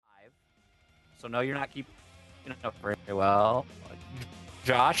So no, you're not keeping up very well.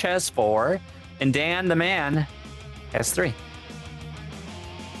 Josh has 4, and Dan, the man, has 3.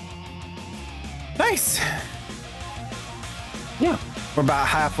 Nice. Yeah. We're about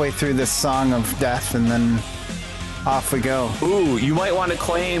halfway through this song of death, and then off we go. Ooh, you might want to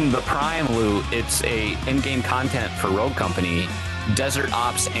claim the Prime loot. It's a in-game content for Rogue Company, Desert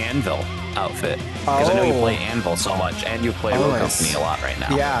Ops Anvil outfit. Because I know you play Anvil so much, and you play Rogue Company a lot right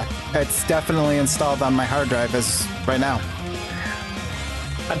now. Yeah, it's definitely installed on my hard drive as right now.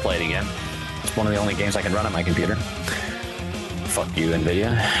 I'd play it again. It's one of the only games I can run on my computer. Fuck you,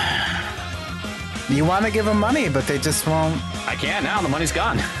 NVIDIA. You want to give them money, but they just won't. I can't now. The money's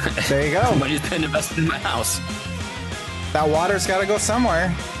gone. There you go. The money's been invested in my house. That water's got to go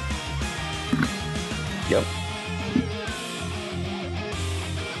somewhere. Yep.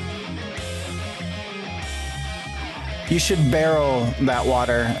 You should barrel that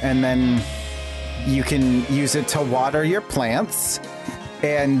water, and then you can use it to water your plants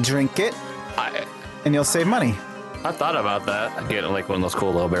and drink it, and you'll save money. I thought about that. Getting like one of those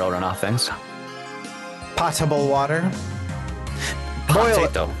cool little barrel runoff things. Potable water. Boil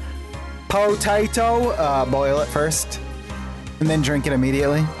it. Potato. Boil it first, and then drink it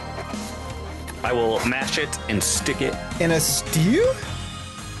immediately. I will mash it and stick it in a stew.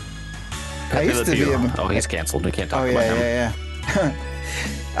 I used to be able... Oh, he's canceled. We can't talk about him. Yeah.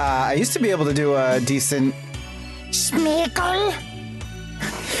 I used to be able to do a decent... Schmeagol?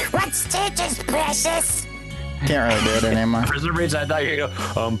 What stage is precious? Can't really do it anymore. For some reason, I thought you were going to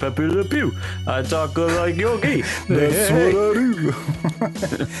go, I'm Pepe Le Pew. I talk like Yogi. That's what I do.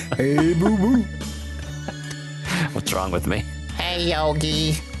 Hey, boo-boo. What's wrong with me? Hey,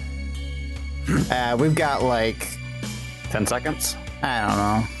 Yogi. We've got like... 10 seconds? I don't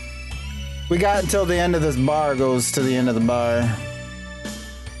know. We got until the end of this bar goes to the end of the bar.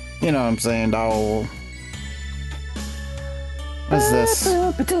 You know what I'm saying, dog. What's this?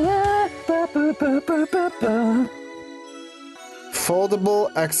 Foldable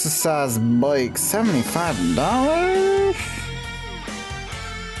exercise bike, $75?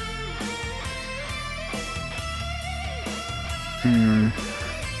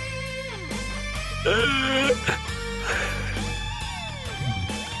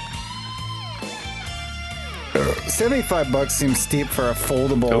 $75 seems steep for a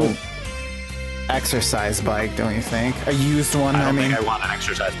foldable exercise bike, don't you think? A used one, I mean, I want an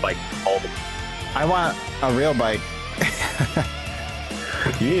exercise bike. I want a real bike.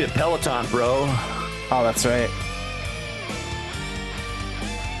 You need a Peloton, bro. Oh, that's right.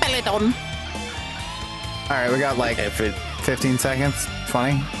 Peloton. All right, we got like 15 seconds,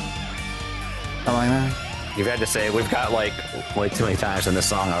 20. Something like that. You've had to say we've got like way too many times in this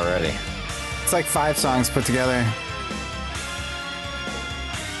song already. It's like 5 songs put together.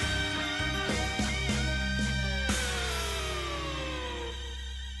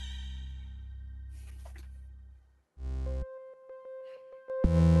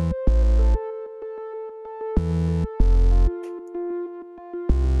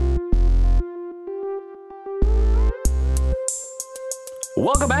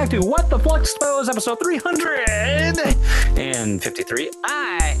 Welcome back to What the Flux Expose, episode 353.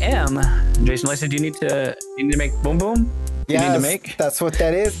 I am Jason Lacey. Do you need to make boom boom? Yeah, you need to make? That's what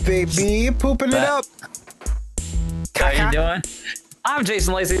that is, baby. Pooping it up. How you doing? I'm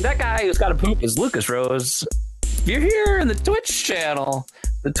Jason Lacey. That guy who's got to poop is Lucas Rose. If you're here in the Twitch channel,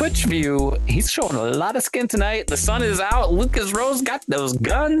 the Twitch view, he's showing a lot of skin tonight. The sun is out. Lucas Rose got those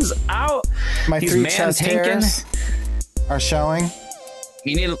guns out. My he's 3 chest hairs are showing.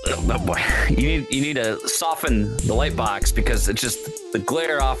 You need to soften the light box because it's just the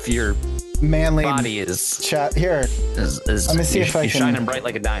glare off your manly body is chat here. Let me see if I can. Shining bright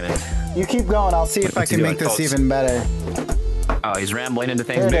like a diamond. You keep going. I'll see if I can make this even better. Oh, he's rambling into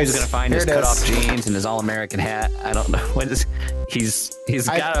things. Maybe he's gonna find his cutoff jeans and his all-American hat. I don't know. What is he's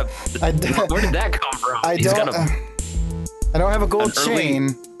got a? Where did that come from? I don't have a gold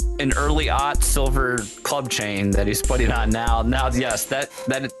chain. An early silver club chain that he's putting on now. Now, yes, that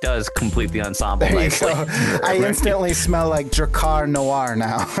does complete the ensemble nicely. I instantly smell like Drakkar Noir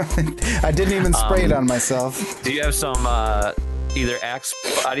now. I didn't even spray it on myself. Do you have some either Axe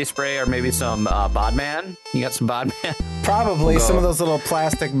body spray or maybe some Bodman? You got some Bodman? Probably some of those little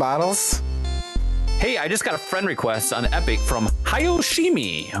plastic bottles. Hey, I just got a friend request on Epic from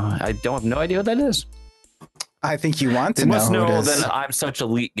Hayoshimi. I don't have no idea what that is. I think you want to know. You must know that I'm such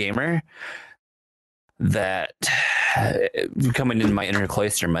elite gamer that coming into my inner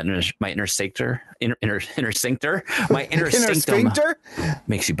cloister, my inner sanctum,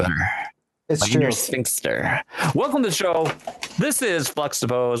 makes you better. It's My true. inner sphinxter. Welcome to the show. This is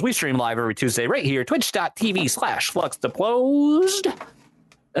Fluxtaposed. We stream live every Tuesday right here, twitch.tv/Fluxtaposed.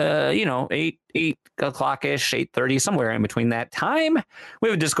 8 o'clock-ish, 8:30, somewhere in between that time. We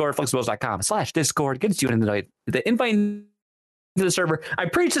have a Discord, fluxtaposed.com/Discord. Gets you into the invite to the server. I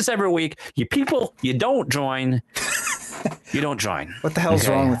preach this every week. You people, you don't join. You don't join. What the hell's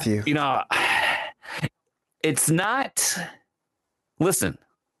wrong with you? You know, it's not. Listen,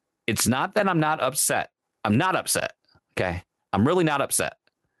 it's not that I'm not upset. I'm not upset. Okay. I'm really not upset.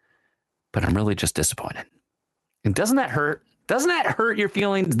 But I'm really just disappointed. And doesn't that hurt? Doesn't that hurt your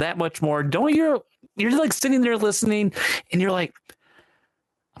feelings that much more? Don't you're like sitting there listening and you're like,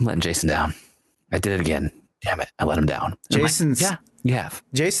 I'm letting Jason down. I did it again. Damn it. I let him down. Jason's yeah, you have.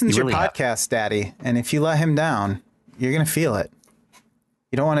 Jason's You your really podcast daddy. And if you let him down, you're going to feel it.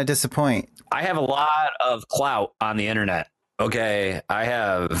 You don't want to disappoint. I have a lot of clout on the internet. Okay. I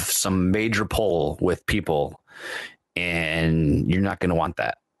have some major pull with people and you're not going to want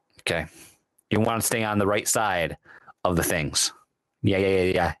that. Okay. You want to stay on the right side of the things.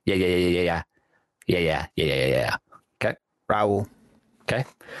 Yeah. Okay. Raul. Okay.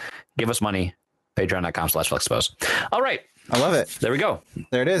 Give us money. Patreon.com/Fluxtaposed. All right. I love it. There we go.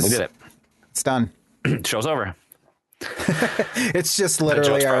 There it is. We did it. It's done. Show's over. It's just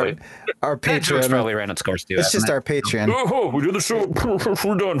literally our That joke's Patreon. probably ran its course too. It's just our Patreon. Oh, we did the show.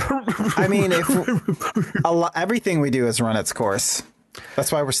 We're done. I mean, if everything we do has run its course.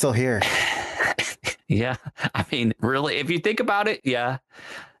 That's why we're still here. Yeah. I mean, really, if you think about it, yeah,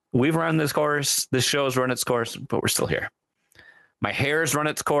 we've run this course. This show's run its course, but we're still here. My hair's run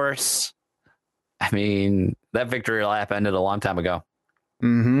its course. I mean, that victory lap ended a long time ago.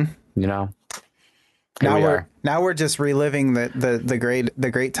 Mm-hmm. You know. Now we're just reliving the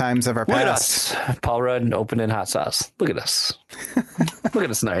great times of our Look past. at us. Paul Rudd opened in hot sauce. Look at us. Look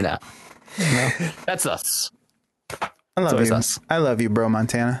at us right now. You know, that's us. I love always you. us. I love you, bro,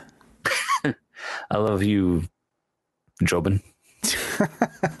 Montana. I love you, Jobin.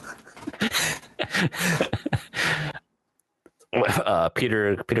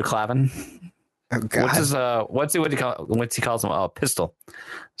 Peter Clavin. Oh, God. What's he calls him? Oh, Pistol.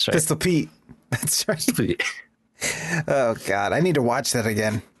 That's right. Pistol Pete. That's right. Oh God, I need to watch that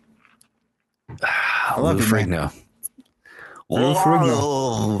again. I love Lou you, man. Ferrigno. Lou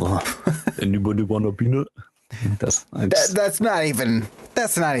Ferrigno. Anybody want a peanut? That's not even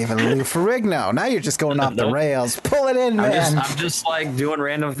Lou Ferrigno. Now you're just going off the rails. Pull it in, man. I'm just like doing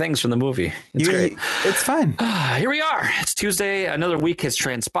random things from the movie. It's great. It's fun. Here we are. It's Tuesday. Another week has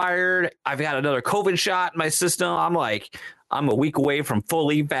transpired. I've got another COVID shot in my system. I'm a week away from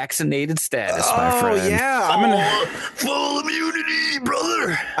fully vaccinated status, my friend. Oh yeah, I'm gonna full immunity,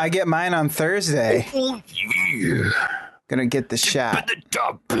 brother. I get mine on Thursday. Oh, yeah. Gonna get the shot. At the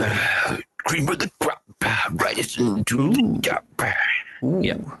top, cream of the crop, right into the top.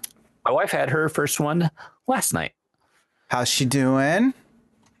 Yep. My wife had her first one last night. How's she doing?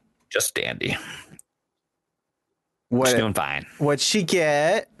 Just dandy. What? She's doing fine. What'd she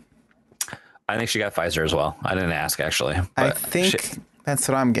get? I think she got Pfizer as well. I didn't ask actually. I think that's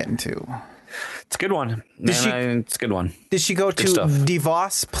what I'm getting to. It's a good one. It's a good one. Did she go to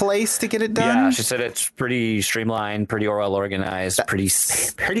DeVos place to get it done? Yeah, she said it's pretty streamlined, pretty well organized, pretty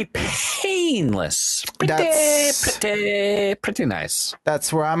painless. Pretty nice.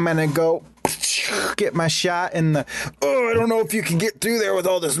 That's where I'm gonna go get my shot in the. Oh, I don't know if you can get through there with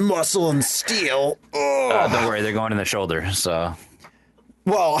all this muscle and steel. Oh. Don't worry, they're going in the shoulder. So.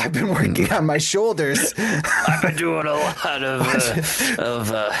 Well, I've been working on my shoulders. I've been doing a lot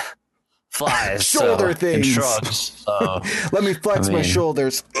of flies, shoulder things, and shrugs. So, let me flex my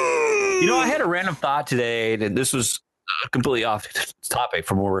shoulders. You know, I had a random thought today that this was completely off topic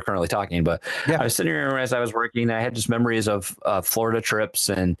from what we're currently talking, but I was sitting here as I was working. I had just memories of Florida trips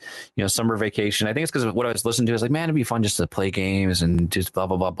and summer vacation. I think it's because of what I was listening to. I was like, man, it'd be fun just to play games and just blah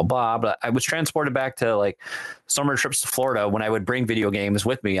blah blah blah blah. But I was transported back to like summer trips to Florida when I would bring video games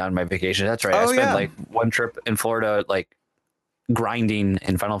with me on my vacation. That's right. I spent like one trip in Florida, like grinding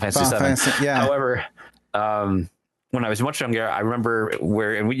in Final Fantasy VII. However, when I was much younger, I remember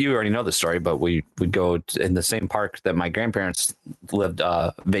you already know the story, but we would go in the same park that my grandparents lived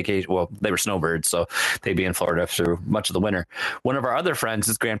vacation. Well, they were snowbirds, so they'd be in Florida through much of the winter. One of our other friends,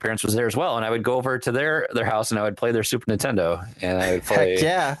 his grandparents was there as well. And I would go over to their house and I would play their Super Nintendo and I would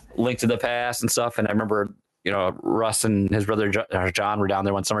play Link to the Past and stuff. And I remember Russ and his brother John were down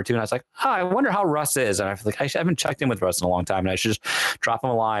there one summer too, and I was like, I wonder how Russ is, and I feel like I haven't checked in with Russ in a long time, and I should just drop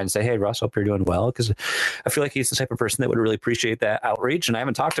him a line and say, hey, Russ, hope you're doing well, because I feel like he's the type of person that would really appreciate that outreach, and I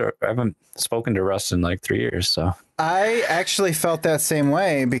haven't spoken to Russ in like 3 years, so. I actually felt that same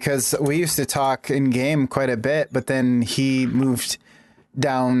way because we used to talk in game quite a bit, but then he moved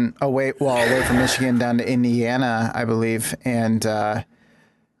down away from Michigan down to Indiana, I believe, and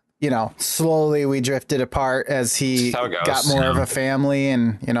slowly we drifted apart as he got more of a family,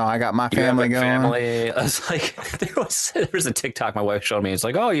 and I got my family going. Family. I was like, there was a TikTok my wife showed me. It's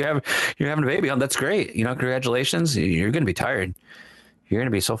like, oh, you're having a baby. Oh, that's great. Congratulations. You're gonna be tired. You're gonna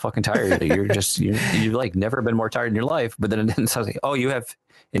be so fucking tired. You've like never been more tired in your life. But then I was like, oh, you have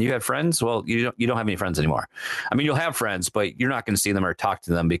friends? Well, you don't have any friends anymore. I mean, you'll have friends, but you're not going to see them or talk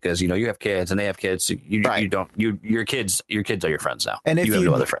to them because you have kids and they have kids. You don't. Your kids are your friends now. And if you have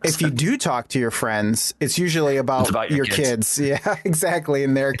no other friends. If you do talk to your friends, it's usually about your kids. Yeah, exactly,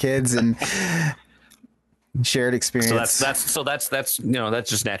 and their kids and shared experience. So that's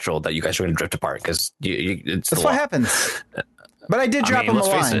just natural that you guys are going to drift apart because that's what happens. But I did drop him a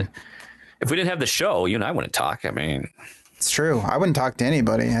line. If we didn't have the show, you and I wouldn't talk. I mean, it's true. I wouldn't talk to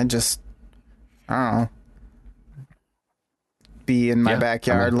anybody. I don't know, be in my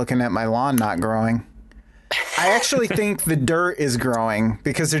backyard looking at my lawn not growing. I actually think the dirt is growing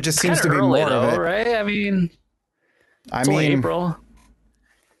because there just seems to be more of it. Right? I mean, April.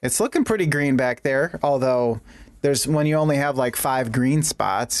 It's looking pretty green back there, although when you only have like 5 green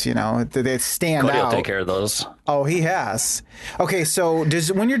spots, they stand Cody out. will take care of those. Oh, he has. Okay, so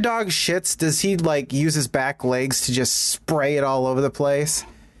when your dog shits, does he like use his back legs to just spray it all over the place?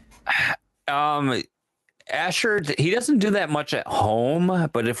 Asher, he doesn't do that much at home,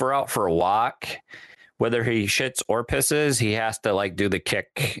 but if we're out for a walk, whether he shits or pisses, he has to like do the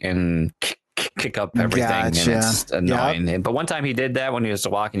kick and kick up everything. Gotcha. And it's annoying. Yep. But one time he did that when he was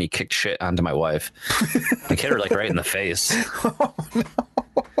walking, he kicked shit onto my wife. Like hit her like right in the face. Oh, no.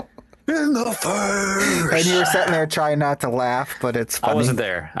 In the face. And you were sitting there trying not to laugh, but it's funny. I wasn't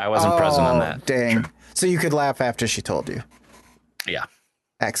there. I wasn't present on that. Dang. So you could laugh after she told you. Yeah.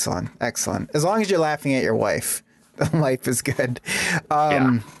 Excellent. As long as you're laughing at your wife, life is good.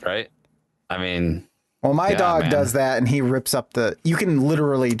 Right. I mean, well, my dog does that, and he rips up you can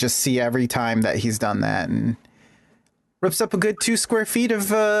literally just see every time that he's done that, and rips up a good 2 square feet of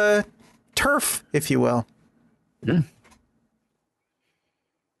turf, if you will. Yeah.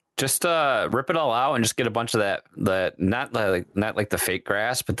 Just rip it all out and just get a bunch of that not like the fake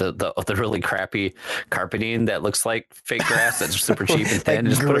grass, but the really crappy carpeting that looks like fake grass that's super cheap and thin.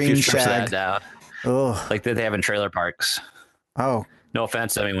 Like just put a few strips of that down. Ugh. Like that they have in trailer parks. Oh. No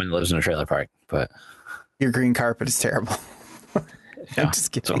offense to anyone who lives in a trailer park, but your green carpet is terrible. Yeah, I'm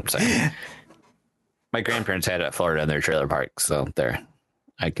just kidding. That's what I'm saying. My grandparents had it at Florida in their trailer park, so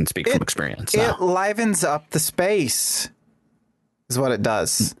I can speak from experience. It livens up the space, is what it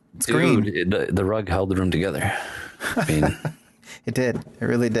does. It's green. The rug held the room together. I mean, it did. It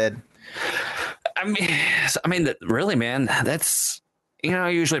really did. I mean, really, man. That's. I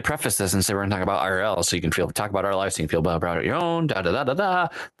usually preface this and say we're going to talk about IRL, so you can talk about our lives, so you can feel about your own. Da da da da da.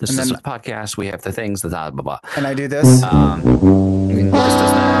 This is a podcast. We have the things. Blah blah blah. And I do this. This does that.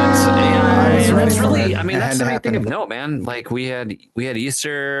 That's really. I mean, that's the main thing of note, man. Like we had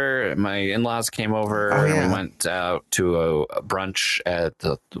Easter. My in-laws came over. And we went out to a brunch at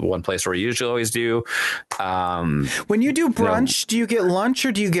the one place where we usually always do. When you do brunch, do you get lunch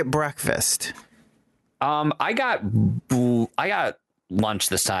or do you get breakfast? I got lunch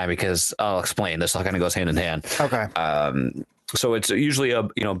this time because I'll explain. This all kind of goes hand in hand. Okay. So it's usually a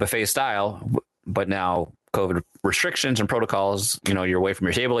buffet style, but now COVID restrictions and protocols. You're away from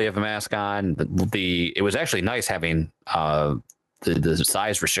your table. You have a mask on. It was actually nice having the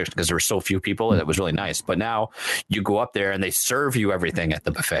size restriction because there were so few people. It was really nice. But now you go up there and they serve you everything at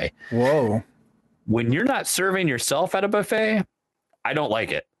the buffet. Whoa. When you're not serving yourself at a buffet, I don't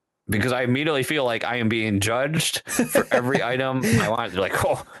like it. Because I immediately feel like I am being judged for every item I want. They're like,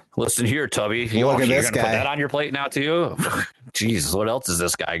 oh, listen here, Tubby. You're going to put that on your plate now, too? Jesus, what else is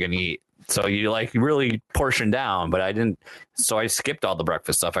this guy going to eat? So you really portion down, but I didn't. So I skipped all the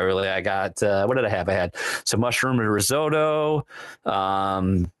breakfast stuff. I got, what did I have? I had some mushroom risotto,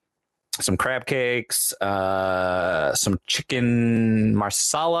 some crab cakes, some chicken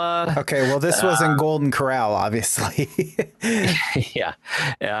marsala. Okay, well, this wasn't Golden Corral, obviously. Yeah,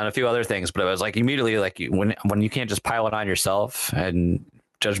 and a few other things. But I was like immediately like when you can't just pile it on yourself and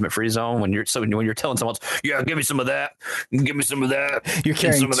judgment-free zone when you're telling someone else, yeah, give me some of that, give me some of that. You're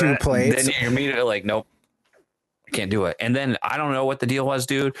carrying 2 plates. Then you're immediately like, nope. can't do it. And then I don't know what the deal was,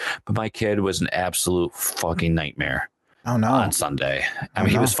 dude, but my kid was an absolute fucking nightmare. Oh no. On Sunday. I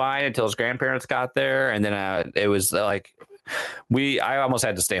mean, he was fine until his grandparents got there, and then it was like I almost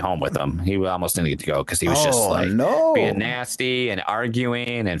had to stay home with him. He almost didn't get to go because he was just like being nasty and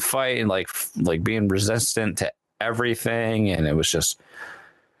arguing and fighting, like being resistant to everything, and it was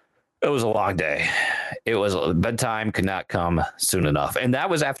a long day. It was bedtime could not come soon enough, and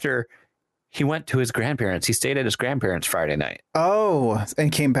that was after he went to his grandparents. He stayed at his grandparents Friday night. Oh,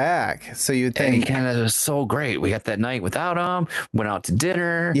 and came back. So you'd think it was so great. We got that night without him. Went out to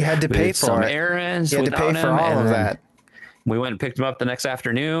dinner. You had to pay for some it. errands. You had to pay for all of that. We went and picked him up the next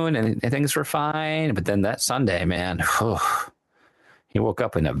afternoon, and things were fine. But then that Sunday, man, he woke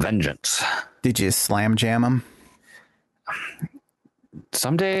up in a vengeance. Did you slam jam him?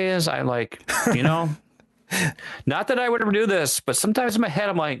 Some days I not that I would ever do this, but sometimes in my head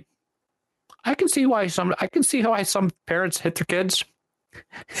I'm like, I can see why some parents hit their kids.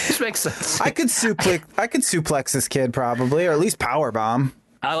 This makes sense. I could suplex this kid probably, or at least power bomb.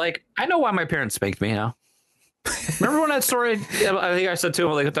 I know why my parents spanked me now. Remember when that story? I think I said to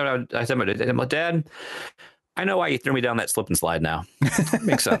him, I said, my dad, I know why you threw me down that slip and slide now.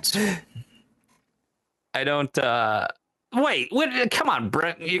 Makes sense. I don't. Wait, come on,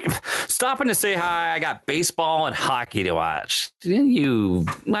 Brent. Stopping to say hi. I got baseball and hockey to watch.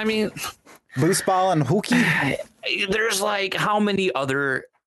 Baseball and hockey. There's like how many other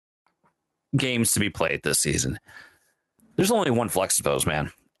games to be played this season? There's only one flex suppose,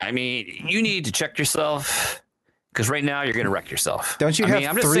 man. I mean, you need to check yourself because right now you're going to wreck yourself. Don't you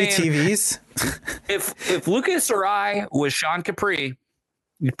have three TVs? if Lucas or I was Sean Capri,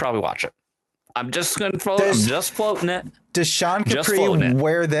 you'd probably watch it. I'm just going to float. I'm just floating it. Does Sean Capri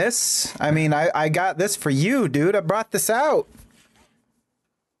wear this? I mean, I got this for you, dude. I brought this out.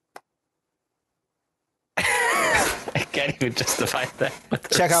 I can't even justify that.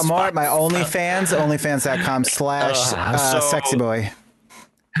 Check out more at my OnlyFans, onlyfans.com/sexyboy.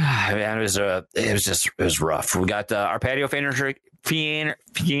 Man, it was rough. We got our patio furniture came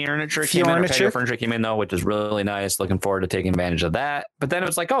in. Our patio furniture came in though, which is really nice. Looking forward to taking advantage of that. But then it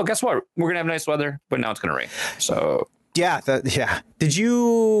was like, oh, guess what? We're gonna have nice weather, but now it's gonna rain. So yeah. Did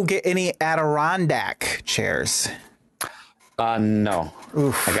you get any Adirondack chairs? No.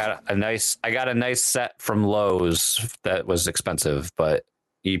 Oof. I got a nice set from Lowe's that was expensive, but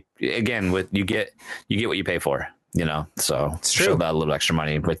you get what you pay for, so it's true. About a little extra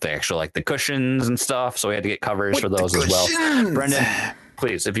money with the actual, like the cushions and stuff. So we had to get covers for those as well. Brendan,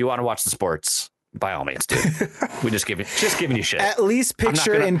 please, if you want to watch the sports, by all means, dude. We just giving you shit. At least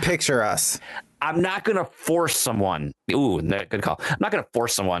picture us. I'm not going to force someone. Ooh, good call. I'm not going to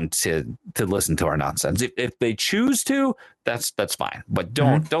force someone to listen to our nonsense. If they choose to, that's fine. But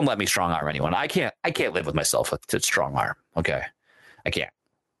don't let me strong arm anyone. I can't live with myself to strong arm. Okay, I can't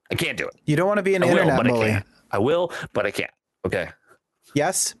do it. You don't want to be an internet bully. I will, but I can't. Okay.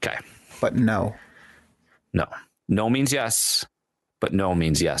 Yes. Okay. But no. No. No means yes, but no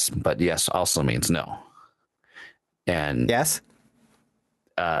means yes. But yes also means no. And yes.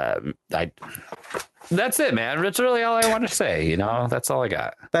 That's it, man. That's really all I want to say. That's all I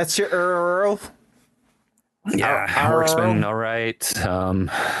got. That's your Earl. Yeah, work's been all right.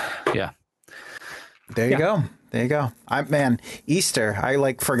 Yeah. There you go. Easter.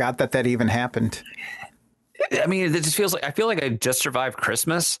 I forgot that even happened. I mean, it just feels like I feel like I just survived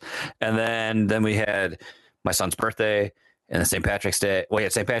Christmas, and then we had my son's birthday. And then St. Patrick's Day. Well, yeah,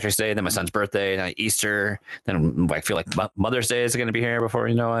 St. Patrick's Day, then my son's birthday, and then Easter. Then I feel like Mother's Day is going to be here before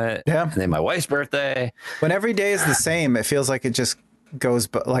you know it. Yeah. And then my wife's birthday. When every day is the same, it feels like it just goes,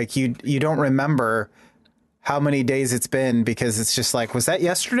 but like you don't remember how many days it's been because it's just like, was that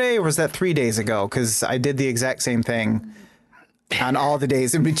yesterday or was that 3 days ago? Because I did the exact same thing on all the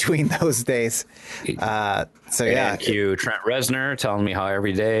days in between those days. So yeah. Cue Trent Reznor telling me how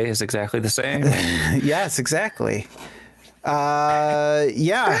every day is exactly the same. Yes, exactly. Yeah.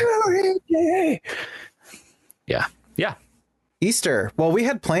 Easter. Well, we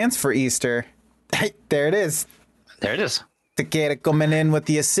had plans for Easter. There it is. Takeda coming in with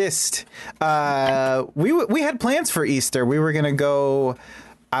the assist. We had plans for Easter. We were gonna go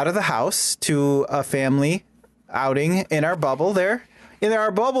out of the house to a family outing in our bubble there,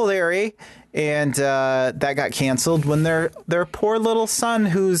 and that got canceled when their poor little son,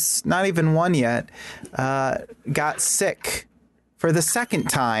 who's not even one yet, got sick for the second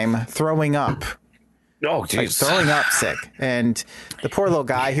time, throwing up. Oh, geez. Throwing up sick. And the poor little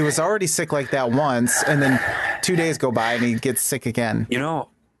guy, he was already sick like that once, and then 2 days go by and he gets sick again.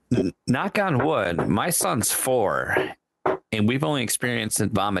 Knock on wood, my son's 4, and we've only experienced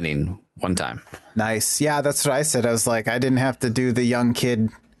vomiting one time. Nice. Yeah, that's what I said. I was like, I didn't have to do the young kid,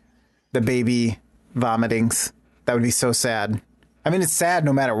 the baby vomitings. That would be so sad. I mean, it's sad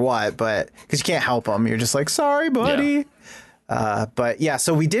no matter what, but because you can't help them. You're just like, sorry, buddy. Yeah. But yeah,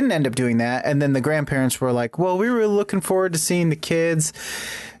 so we didn't end up doing that. And then the grandparents were like, well, we were looking forward to seeing the kids.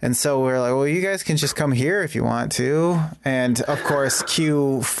 And so we're like, well, you guys can just come here if you want to. And of course,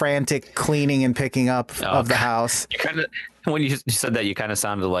 cue frantic cleaning and picking up of the house. You kind of, when you said that, you kind of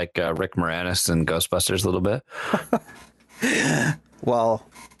sounded like Rick Moranis in Ghostbusters a little bit. Well,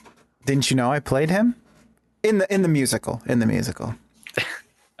 didn't you know I played him in the musical? In the musical.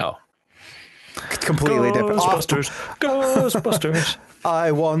 Oh, completely different. Ghostbusters. Ghostbusters.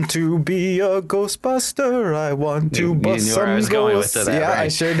 I want to be a Ghostbuster. I want to bust some ghosts. Yeah, right? I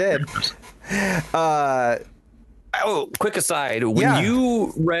sure did. Oh, quick aside. When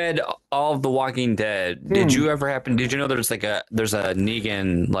you read all of The Walking Dead, did you know there's a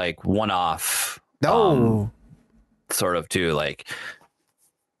Negan like one-off? No. Sort of too, like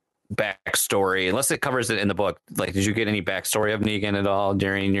backstory, unless it covers it in the book. Like, did you get any backstory of Negan at all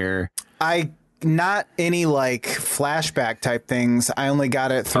during your... Not any like flashback type things. I only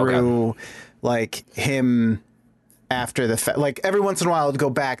got it through like him after the fact. Like every once in a while I'd go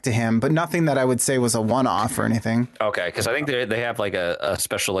back to him, but nothing that I would say was a one-off or anything. Okay, because I think they have like a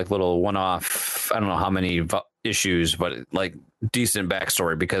special like little one-off. I don't know how many issues, but like decent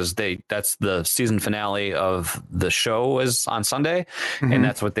backstory, because that's the season finale of the show is on Sunday, and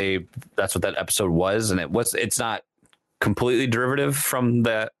that's what that episode was, and it's not completely derivative from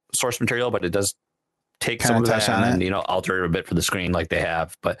that source material, but it does take some of that and alter it a bit for the screen like they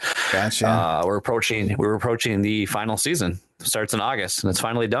have. But gotcha. We're approaching the final season. It starts in August and it's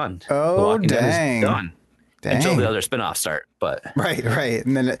finally done. Oh, dang. Done. Dang. Until the other spinoffs start. But right.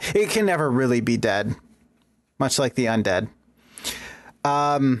 And then it can never really be dead, much like the undead.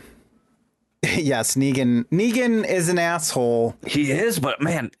 Yes, Negan is an asshole. He is, but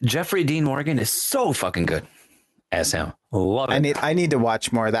man, Jeffrey Dean Morgan is so fucking good as him. Love it. I need to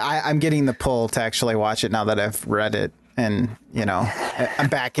watch more of that. I'm getting the pull to actually watch it now that I've read it, and I'm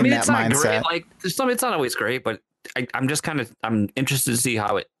back in that mindset. Great. Like it's not always great, but I'm just I'm interested to see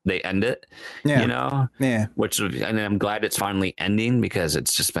how they end it. Yeah. And I'm glad it's finally ending, because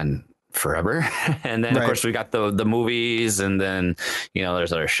it's just been forever. And then of course we got the movies, and then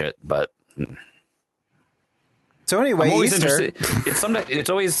there's other shit, but. So anyway, I'm always Easter. It's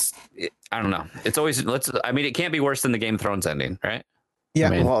always, I don't know. It's always, it can't be worse than the Game of Thrones ending, right?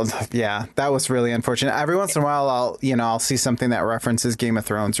 Yeah. That was really unfortunate. Every once in a while, I'll see something that references Game of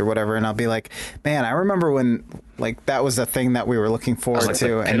Thrones or whatever, and I'll be like, man, I remember when like that was the thing that we were looking forward to.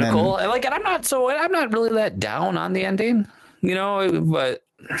 The pinnacle. And I'm not really that down on the ending, but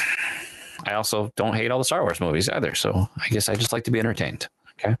I also don't hate all the Star Wars movies either. So I guess I just like to be entertained.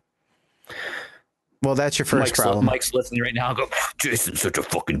 Okay. Well, that's your first problem. Mike's listening right now. I'll go, Jason's such a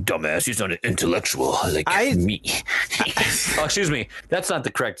fucking dumbass. He's not an intellectual like me. Oh, excuse me. That's not the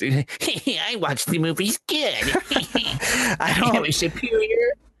correct. I watched the movies good. I have a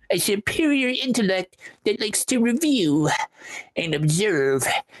superior intellect that likes to review and observe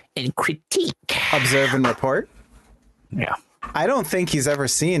and critique. Observe and report? Yeah. I don't think he's ever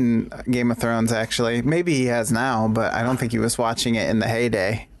seen Game of Thrones, actually. Maybe he has now, but I don't think he was watching it in the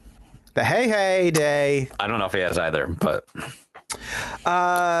heyday. The heyday. I don't know if he has either, but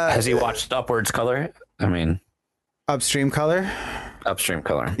has he watched Upwards Color? I mean, Upstream Color. Yeah, that's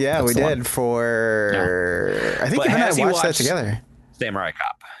we did one. I think you and I watched that together. Samurai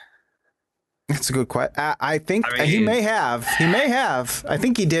Cop. That's a good question. I think he may have. I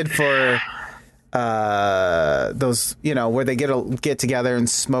think he did for those, where they get together and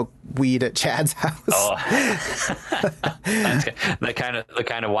smoke weed at Chad's house. Oh. the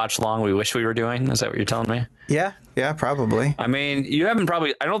kind of watch long we wish we were doing. Is that what you're telling me? Yeah, probably. I mean, you haven't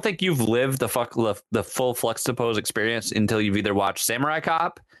I don't think you've lived the full Fluxtapose experience until you've either watched Samurai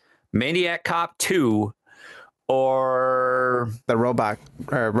Cop, Maniac Cop 2, or the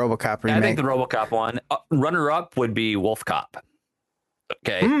RoboCop remake. I think the RoboCop one. Runner up would be Wolf Cop.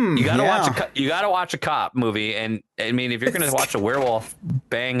 Okay, you gotta watch a cop movie, and I mean, if you're gonna watch a werewolf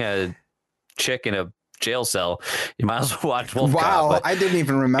bang a chick in a jail cell, you might as well watch Wolf Cop. Wow, I didn't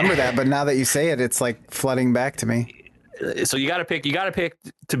even remember that, but now that you say it, it's like flooding back to me. So you gotta pick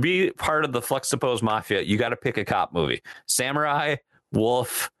to be part of the Fluxtapose Mafia. You gotta pick a cop movie: Samurai,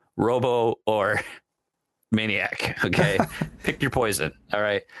 Wolf, Robo, or Maniac. Okay, pick your poison. All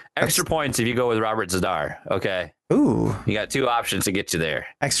right, extra points if you go with Robert Zadar. Okay. Ooh, you got two options to get you there.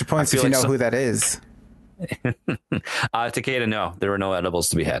 Extra points if you know who that is. Takeda, no, there were no edibles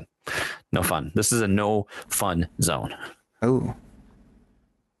to be had. No fun. This is a no fun zone. Ooh.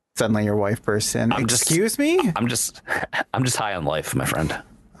 Suddenly your wife bursts in. Excuse me? I'm just high on life, my friend.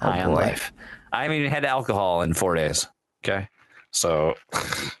 High on boy. life. I haven't even had alcohol in 4 days. Okay. So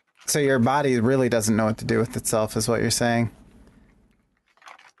your body really doesn't know what to do with itself, is what you're saying.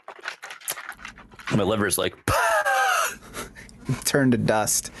 my liver's like, Turned to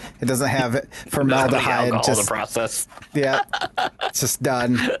dust. It doesn't have it. the Formaldehyde. alcohol to Just process. yeah, it's just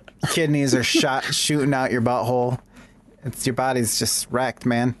done. Kidneys are shooting out your butthole. It's your body's just wrecked,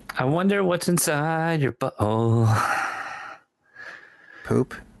 man. I wonder what's inside your butthole.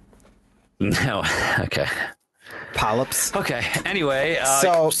 Poop, No. Okay. polyps. Okay. Anyway,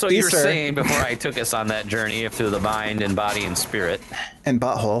 So, so you were Easter- saying before I took us on that journey through the mind and body and spirit. And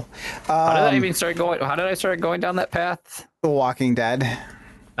butthole. How did I even start going? How did I start going down that path? The Walking Dead.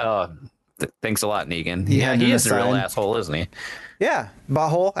 Thanks a lot, Negan. You Yeah, had he an is a real aside. asshole, isn't he? Yeah,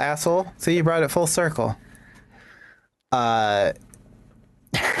 butthole, asshole. So you brought it full circle. Yeah.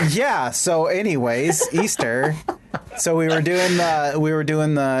 So, anyways, Easter. So we were doing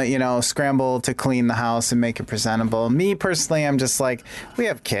the scramble to clean the house and make it presentable. Me personally, I'm just like, we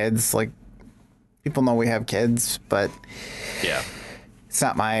have kids. Like, people know we have kids, but Yeah. it's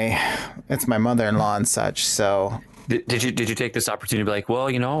my mother-in-law and such. So Did you take this opportunity to be like, well,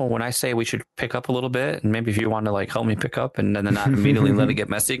 when I say we should pick up a little bit, and maybe if you want to like help me pick up and then not immediately let it get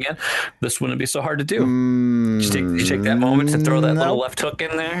messy again, this wouldn't be so hard to do. Did you take that moment to throw that little Nope. left hook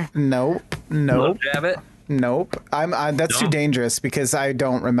in there? nope. Little jab it? Nope. That's too No? dangerous because I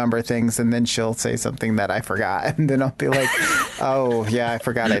don't remember things, and then she'll say something that I forgot, and then I'll be like, "Oh yeah, I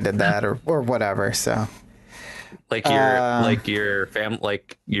forgot I did that," or whatever. So Like your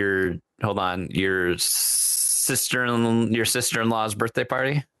sister-in-law's birthday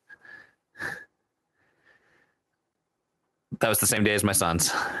party. That was the same day as my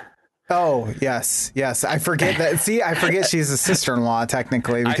son's. oh yes, I forget that. See, I forget she's a sister-in-law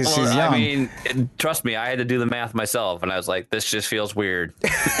technically because she's young. I mean, trust me, I had to do the math myself, and I was like, this just feels weird.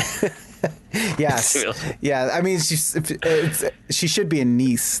 Yes, yeah. I mean, she should be a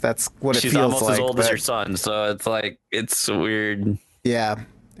niece. That's what it She's feels almost like. as old as but your son, so it's like it's weird. Yeah,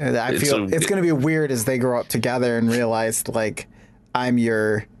 I feel it's going to be weird as they grow up together and realize like I'm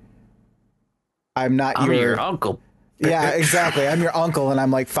not your uncle. Yeah, exactly. I'm your uncle, and I'm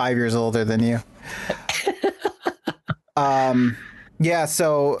like 5 years older than you. Yeah,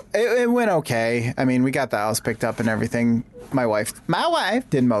 so it went okay. I mean, we got the house picked up and everything. My wife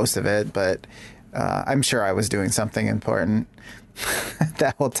did most of it, but I'm sure I was doing something important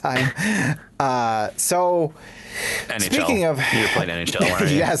that whole time. So NHL. speaking of, you were playing NHL, weren't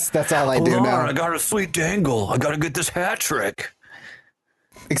you? yes, that's all I do Hold now. on, I got a sweet dangle. I got to get this hat trick.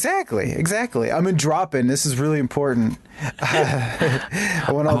 Exactly. I'm in drop-in. This is really important. I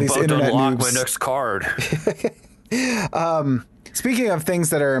want all I'm these about to internet unlock noobs. my next card. Speaking of things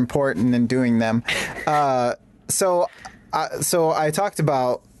that are important and doing them, so I talked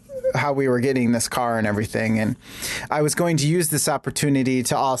about how we were getting this car and everything, and I was going to use this opportunity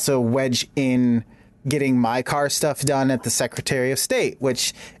to also wedge in getting my car stuff done at the Secretary of State,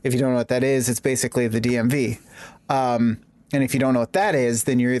 which, if you don't know what that is, it's basically the DMV. And if you don't know what that is,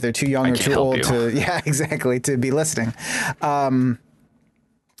 then you're either too young or can't too help old you. to be listening. And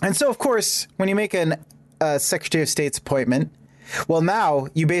so, of course, when you make a Secretary of State's appointment, well, now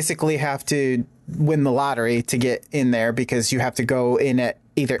you basically have to win the lottery to get in there because you have to go in at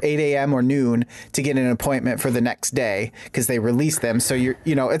either 8 a.m. or noon to get an appointment for the next day because they release them. So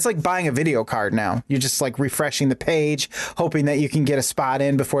it's like buying a video card now. You're just like refreshing the page, hoping that you can get a spot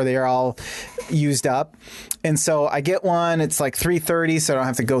in before they are all used up. And so I get one. It's like 3:30, so I don't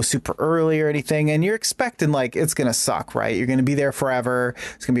have to go super early or anything. And you're expecting like it's going to suck, right? You're going to be there forever.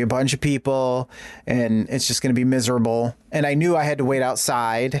 It's going to be a bunch of people and it's just going to be miserable. And I knew I had to wait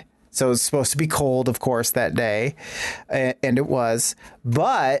outside. So it was supposed to be cold, of course, that day, and it was.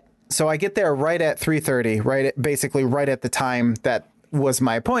 But so I get there right at 3:30, basically right at the time that was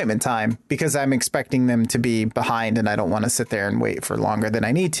my appointment time, because I'm expecting them to be behind, and I don't want to sit there and wait for longer than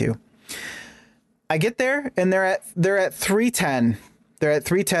I need to. I get there, and they're at 3:10. They're at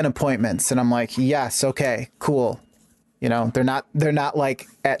 3:10 appointments, and I'm like, yes, okay, cool. They're not like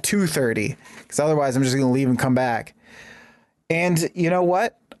at 2:30, because otherwise I'm just going to leave and come back. And you know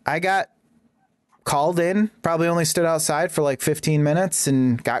what? I got called in, probably only stood outside for like 15 minutes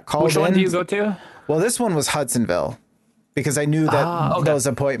and got called in. Which one do you go to? Well, this one was Hudsonville because I knew that those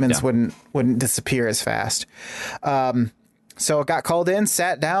appointments wouldn't disappear as fast. So I got called in,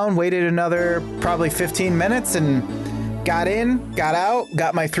 sat down, waited another probably 15 minutes and got in, got out,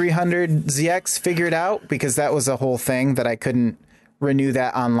 got my 300 ZX figured out because that was a whole thing that I couldn't renew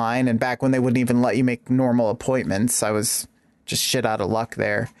that online. And back when they wouldn't even let you make normal appointments, I was just shit out of luck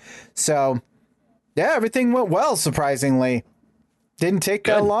there. So yeah, everything went well, surprisingly. Didn't take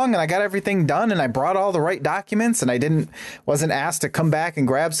that long, and I got everything done, and I brought all the right documents, and I wasn't asked to come back and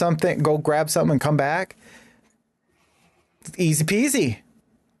grab something and come back. Easy peasy.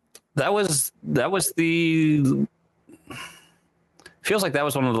 That was the feels like that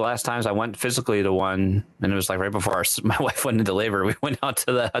was one of the last times I went physically to one, and it was like right before my wife went into labor. We went out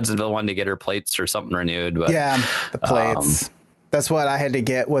to the Hudsonville one to get her plates or something renewed. But yeah, the plates. That's what I had to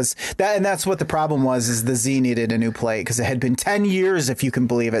get was that. And that's what the problem was, is the Z needed a new plate because it had been 10 years, if you can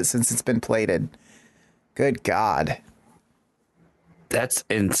believe it, since it's been plated. Good God. That's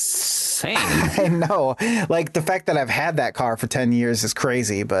insane. I know. Like, the fact that I've had that car for 10 years is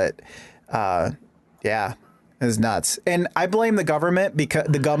crazy, but yeah, it's nuts. And I blame the government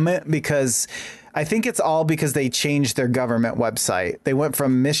because I think it's all because they changed their government website. They went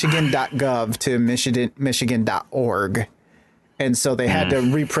from michigan.gov to michigan.org. And so they had to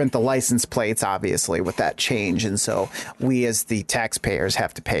reprint the license plates, obviously, with that change. And so we as the taxpayers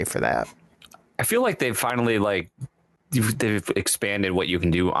have to pay for that. I feel like they've finally they've expanded what you can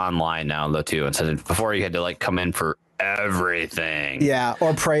do online now, though, too. And so before you had to come in for everything. Yeah,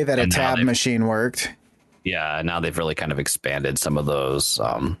 or pray that a tab machine worked. Yeah, now they've really kind of expanded some of those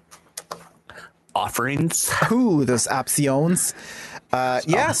offerings. Ooh, those options.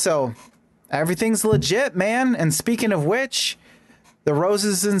 Yeah, so everything's legit, man. And speaking of which, the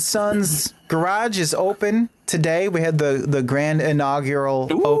Roses and Sons garage is open today. We had the grand inaugural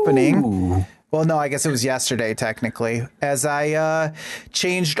opening. Well, no, I guess it was yesterday, technically, as I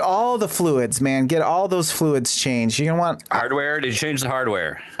changed all the fluids, man. Get all those fluids changed. You know what? Hardware? Did you change the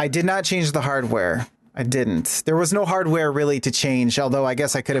hardware? I did not change the hardware. I didn't. There was no hardware really to change, although I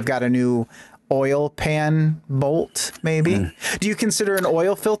guess I could have got a new oil pan bolt, maybe. Do you consider an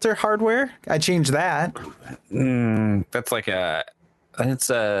oil filter hardware? I changed that. That's it's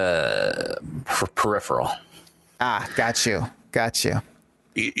a peripheral. Ah, got you.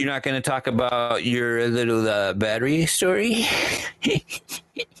 You're not going to talk about your little battery story?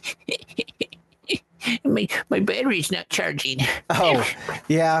 My battery's not charging. Oh,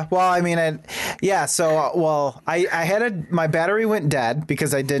 yeah. Well, I mean, I had my battery went dead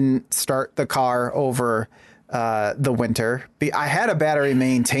because I didn't start the car over the winter. I had a battery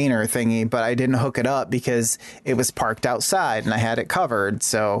maintainer thingy, but I didn't hook it up because it was parked outside and I had it covered.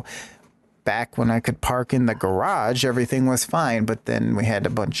 So back when I could park in the garage, everything was fine. But then we had a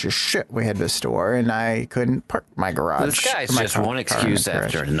bunch of shit we had to store, and I couldn't park my garage. This guy's just one excuse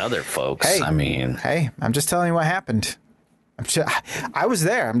after another, folks. Hey, I'm just telling you what happened. I was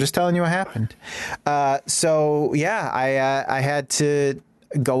there. I'm just telling you what happened. So yeah, I had to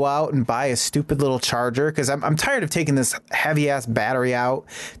go out and buy a stupid little charger because I'm tired of taking this heavy ass battery out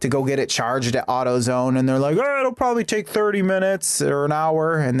to go get it charged at AutoZone, and they're like, oh, it'll probably take 30 minutes or an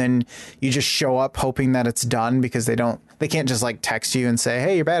hour, and then you just show up hoping that it's done because they can't just text you and say,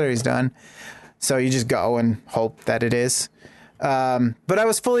 hey, your battery's done. So you just go and hope that it is. But I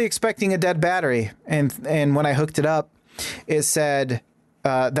was fully expecting a dead battery, and when I hooked it up, it said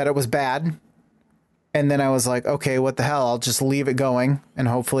that it was bad. And then I was like, okay, what the hell? I'll just leave it going and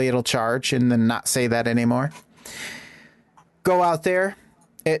hopefully it'll charge and then not say that anymore. Go out there.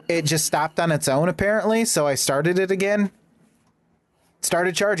 It just stopped on its own, apparently. So I started it again.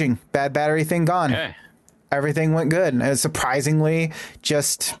 Started charging. Bad battery thing gone. Okay. Everything went good. And it surprisingly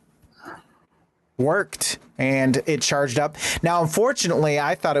just worked and it charged up. Now, unfortunately,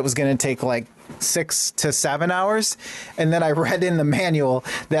 I thought it was going to take 6 to 7 hours, and then I read in the manual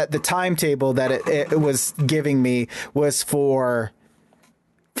that the timetable that it was giving me was for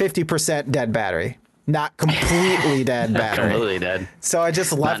 50% dead battery, not completely dead battery. Completely dead. So I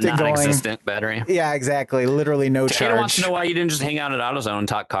just left it going. Non-existent battery. Yeah, exactly. Literally no charge. Taylor wants to know why you didn't just hang out at AutoZone and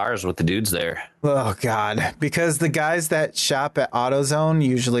talk cars with the dudes there. Oh God, because the guys that shop at AutoZone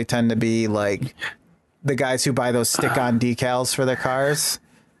usually tend to be the guys who buy those stick-on decals for their cars.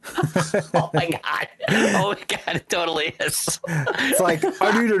 Oh my god! It totally is. It's like,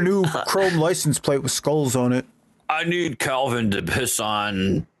 I need a new chrome license plate with skulls on it. I need Calvin to piss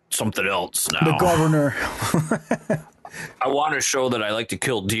on something else now. The governor. I want to show that I like to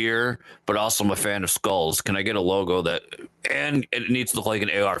kill deer, but also I'm a fan of skulls. Can I get a logo and it needs to look like an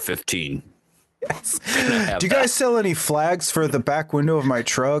AR-15? Yes. Do you guys sell any flags for the back window of my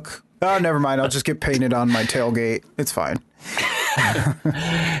truck? Oh, never mind. I'll just get painted on my tailgate. It's fine.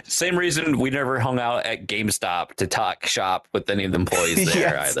 Same reason we never hung out at GameStop to talk shop with any of the employees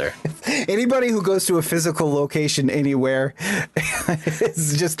there either. Anybody who goes to a physical location anywhere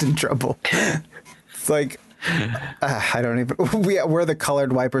is just in trouble. It's like, I don't even. We're the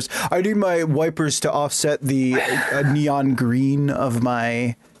colored wipers. I need my wipers to offset the neon green of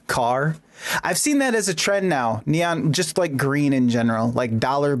my car. I've seen that as a trend now. Neon, just like green in general, like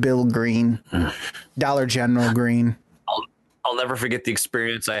dollar bill green, Dollar General green. I'll never forget the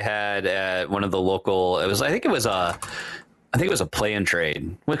experience I had at one of the local. I think it was a play and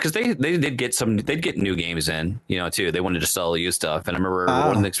trade, because they'd get new games in, too. They wanted to sell used stuff, and I remember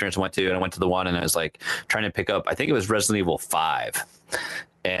one of the experiences I went to, and I went to the one, and I was like trying to pick up. I think it was Resident Evil 5,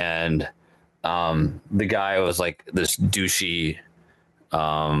 and the guy was like this douchey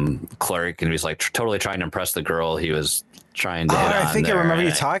clerk, and he was like totally trying to impress the girl he was trying to hit on. I think I remember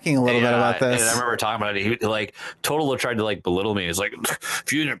you talking a little bit about this. And I remember talking about it. He like totally tried to like belittle me. He's like,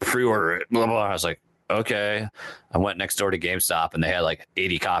 if you didn't pre-order it, blah, blah, blah. I was like, okay. I went next door to GameStop, and they had like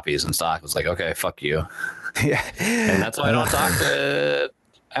 80 copies in stock. I was like, okay, fuck you. Yeah. And that's why I don't talk to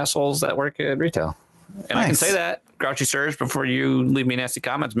assholes that work at retail. And nice. I can say that, Grouchy Surge, before you leave me nasty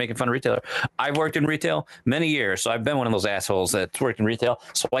comments making fun of retailer. I've worked in retail many years, so I've been one of those assholes that's worked in retail.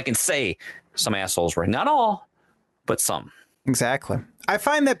 So I can say some assholes were, not all, but some. Exactly. I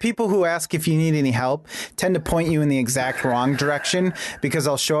find that people who ask if you need any help tend to point you in the exact wrong direction, because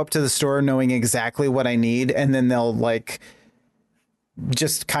I'll show up to the store knowing exactly what I need, and then they'll like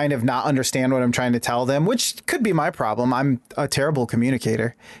just kind of not understand what I'm trying to tell them, which could be my problem. I'm a terrible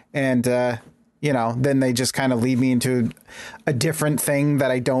communicator, and then they just kind of lead me into a different thing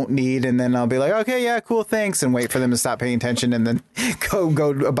that I don't need, and then I'll be like, okay, yeah, cool, thanks, and wait for them to stop paying attention, and then go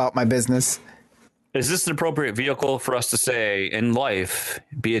about my business. Is this an appropriate vehicle for us to say in life,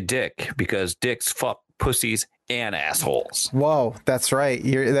 be a dick, because dicks fuck pussies and assholes? Whoa, that's right.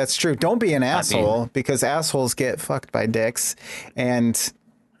 That's true. Don't be an asshole, because assholes get fucked by dicks, and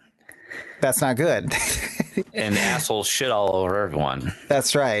that's not good. And assholes shit all over everyone.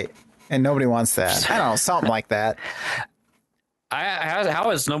 That's right. And nobody wants that. I don't know, something like that. How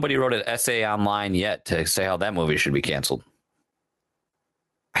has nobody wrote an essay online yet to say how that movie should be canceled?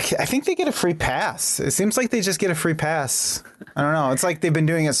 I think they get a free pass. It seems like they just get a free pass. I don't know. It's like they've been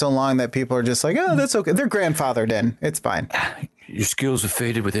doing it so long that people are just like, oh, that's okay. They're grandfathered in. It's fine. Your skills have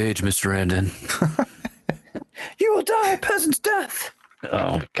faded with age, Mr. Andon. You will die a peasant's death.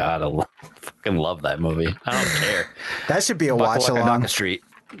 Oh, God. I fucking love that movie. I don't care. That should be a watch along. On the street.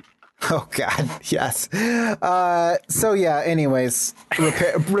 Oh, God. Yes. So, yeah, anyways,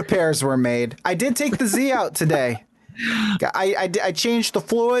 repairs were made. I did take the Z out today. I changed the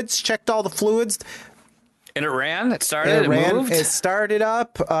fluids, checked all the fluids. And it ran? It started? It moved? It started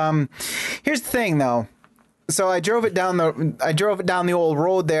up. Here's the thing, though. So I drove it down the old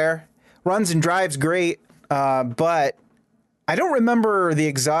road there. Runs and drives great, but I don't remember the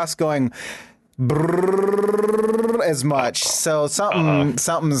exhaust going as much. So something's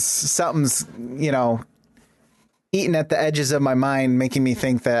eating at the edges of my mind, making me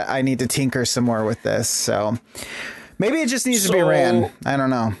think that I need to tinker some more with this. So maybe it just needs to be ran. I don't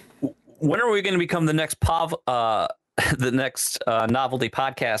know. When are we going to become the next novelty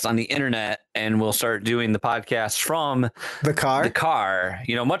podcast on the internet, and we'll start doing the podcast from the car? The car,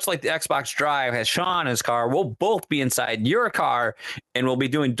 much like the Xbox Drive has Sean in his car. We'll both be inside your car, and we'll be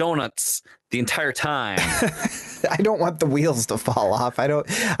doing donuts the entire time. I don't want the wheels to fall off. I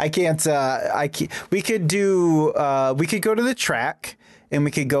can't. We could go to the track, and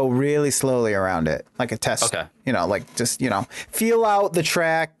we could go really slowly around it, like a test. Okay. Feel out the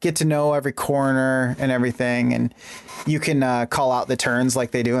track, get to know every corner and everything, and you can call out the turns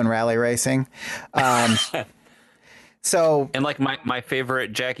like they do in rally racing. So, and like my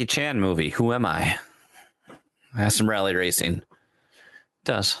favorite Jackie Chan movie, Who Am I? Has some rally racing. It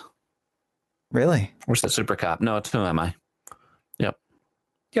does. Really? Where's the super cop? No, it's Who Am I? Yep.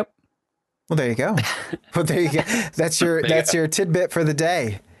 Well, there you go. That's your tidbit for the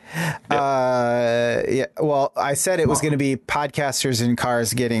day. Yep. Yeah. Well, I said it was going to be podcasters in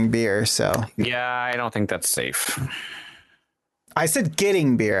cars getting beer. So yeah, I don't think that's safe. I said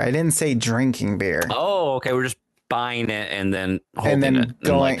getting beer. I didn't say drinking beer. Oh, okay. We're just buying it and then holding it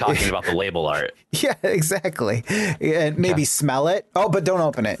and like talking about the label art. Yeah, exactly. And maybe smell it. Oh, but don't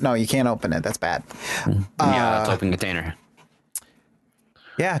open it. No, you can't open it. That's bad. Yeah, it's open container.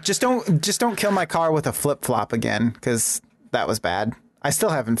 Yeah, just don't kill my car with a flip flop again, because that was bad. I still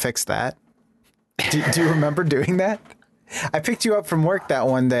haven't fixed that. Do you remember doing that? I picked you up from work that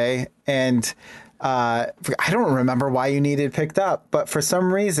one day, and I don't remember why you needed picked up, but for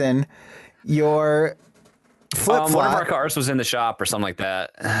some reason, your flip flop. One of our cars was in the shop or something like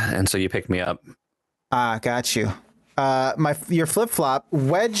that, and so you picked me up. Got you. Your flip flop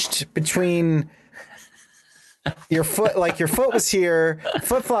wedged between your foot, like your foot was here,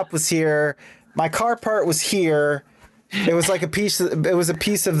 flip flop was here, My car part was here. It was like a piece of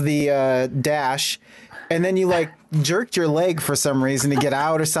the dash, and then you like jerked your leg for some reason to get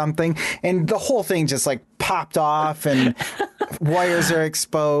out or something, and the whole thing just like popped off, and wires are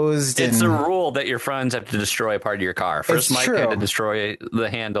exposed. It's a rule that your friends have to destroy a part of your car. First, Mike had to destroy the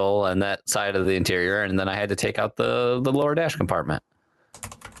handle and that side of the interior, and then I had to take out the lower dash compartment.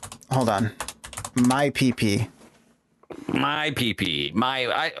 Hold on, my PP. My PP.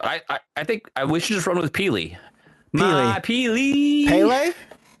 I think we should just run with Peely. Peely. My Peely.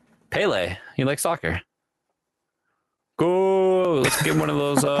 Pele. He likes soccer. Go. Let's give him one of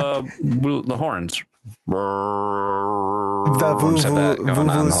those the horns. The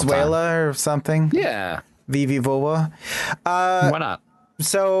Vuvuzuela or something. Yeah. Vivi Voa. Why not?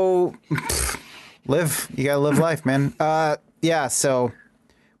 So live. You gotta live life, man. Yeah. So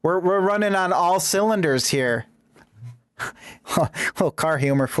we're running on all cylinders here. Little car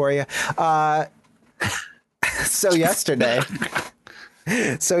humor for you. So yesterday,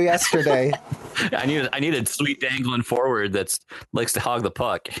 I needed sweet dangling forward that likes to hog the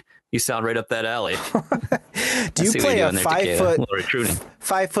puck. You sound right up that alley. Do you play a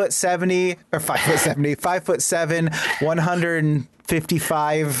 5'7",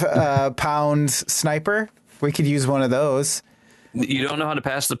 155 pound sniper? We could use one of those. You don't know how to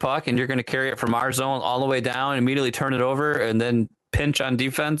pass the puck, and you're going to carry it from our zone all the way down, immediately turn it over, and then pinch on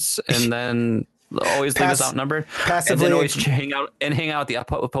defense, and then always leave us outnumbered. Passively, and then always hang out the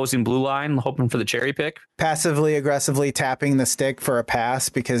opposing blue line, hoping for the cherry pick. Passively aggressively tapping the stick for a pass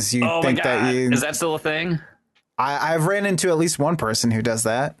because you think that you... Is that still a thing? I've ran into at least one person who does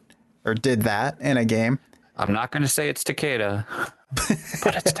that or did that in a game. I'm not going to say it's Takeda,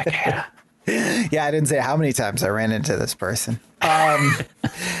 but it's Takeda. Yeah, I didn't say how many times I ran into this person.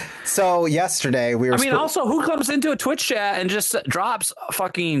 So yesterday we were... also, who comes into a Twitch chat and just drops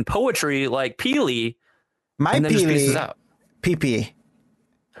fucking poetry like Peely? My and then just pieces Peely, out? PP.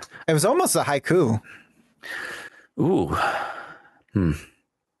 It was almost a haiku. Ooh. We'll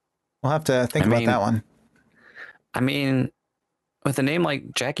have to think about that one. I mean, with a name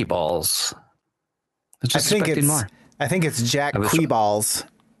like Jackie Balls, I was just expecting more. I think it's Jack Queeballs.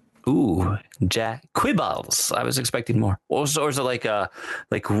 Ooh, Jack Quibbles. I was expecting more. Or is it like a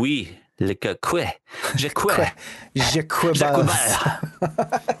que? Jacquibbles.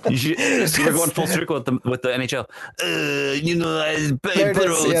 We're going full circle with the NHL. I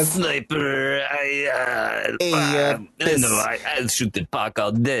pro sniper. I shoot the puck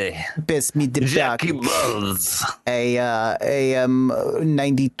all day. Best me the Jackie Balls. I am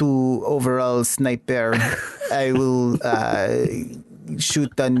 92 overall sniper. I will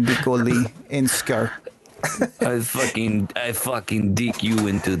shoot on the goalie and score. I fucking dig you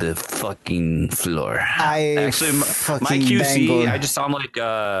into the fucking floor. My QC, I just sound like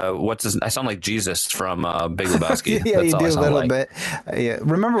I sound like Jesus from Big Lebowski. Yeah, That's you all do a little like. bit. Yeah.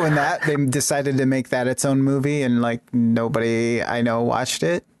 Remember when they decided to make that its own movie and like nobody I know watched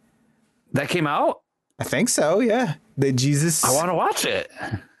it? That came out? I think so. Yeah, the Jesus. I want to watch it.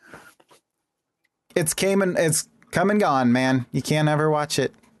 It's come and gone, man. You can't ever watch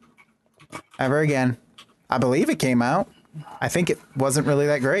it ever again. I believe it came out. I think it wasn't really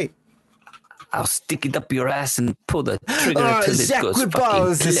that great. I'll stick it up your ass and pull the trigger until it Jack goes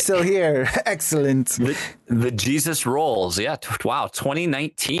Balls fucking is still here. Excellent. The Jesus rolls. Yeah. Wow.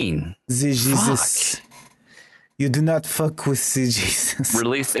 2019. The Jesus. Fuck. You do not fuck with the Jesus.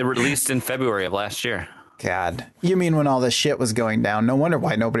 It released in February of last year. God. You mean when all this shit was going down? No wonder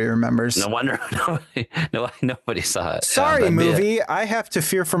why nobody remembers. No wonder nobody saw it. Sorry, movie. I have to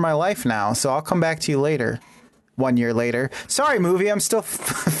fear for my life now, so I'll come back to you later. 1 year later. Sorry, movie. I'm still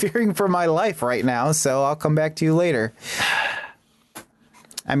fearing for my life right now, so I'll come back to you later.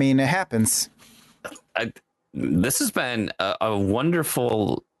 I mean, it happens. This has been a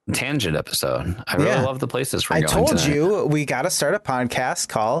wonderful tangent episode. I really love the places we're going tonight. I told you we got to start a podcast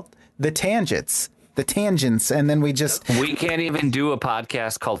called The Tangents. The Tangents, and then we can't even do a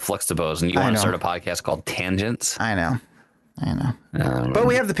podcast called Fluxtabos, and you want to start a podcast called Tangents? I know. But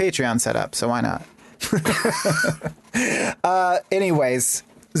we have the Patreon set up, so why not? Anyways,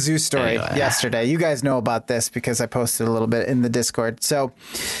 zoo story yesterday. You guys know about this because I posted a little bit in the Discord. So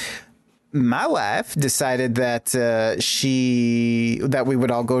my wife decided that we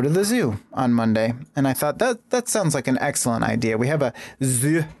would all go to the zoo on Monday, and I thought that sounds like an excellent idea. We have a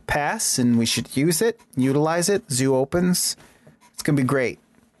zoo pass, and we should utilize it. Zoo opens, it's gonna be great.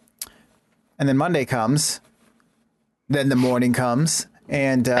 And then Monday comes, then the morning comes,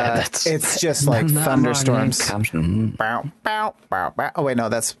 and it's just like thunderstorms. Bow, bow, bow, bow. Oh wait, no,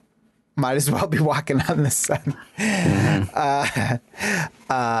 that's Might as well be walking on the sun.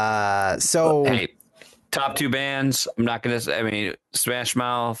 So hey, top two bands. I'm not gonna say. I mean, Smash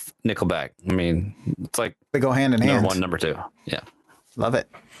Mouth, Nickelback. I mean, it's like they go hand in hand. number one, number two. Yeah, Love it.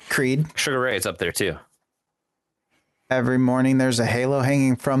 Creed. Sugar Ray's up there too. Every morning there's a halo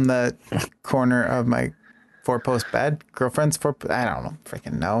hanging from the corner of my 4-post bed. Girlfriend's I don't know.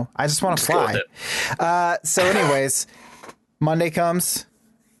 Freaking know. I just want to Go with fly. So anyways, Monday comes,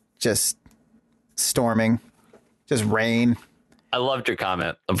 just storming, just rain. I loved your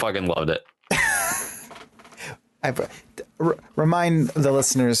comment. I fucking loved it. Remind the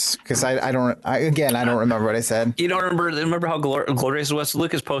listeners, because I don't remember what I said. You don't remember how glorious it was?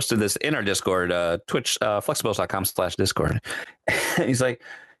 Lucas posted this in our Discord, Twitch, flexibles.com/Discord. He's like,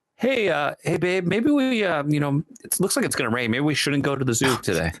 hey babe, maybe we, it looks like it's going to rain. Maybe we shouldn't go to the zoo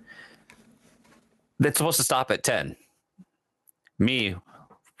today. That's supposed to stop at 10. Me,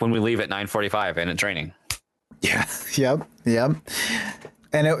 when we leave at 9:45 and it's raining. Yeah. Yep.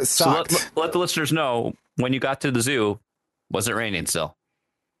 And it sucked. So let the listeners know, when you got to the zoo, was it raining still?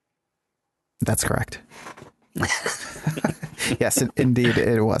 That's correct. Yes, indeed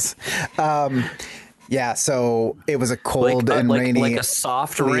it was. Yeah, so it was a cold and rainy. Like a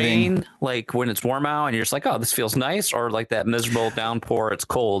soft rain, like when it's warm out and you're just like, oh, this feels nice, or like that miserable downpour, it's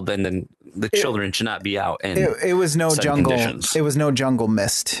cold, and then the children should not be out. And it was no jungle. Conditions. It was no jungle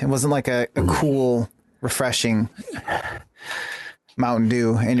mist. It wasn't like a cool, refreshing Mountain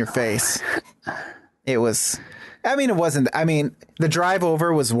Dew in your face. It was, it wasn't. The drive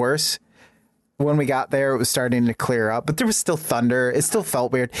over was worse. When we got there, it was starting to clear up, but there was still thunder. It still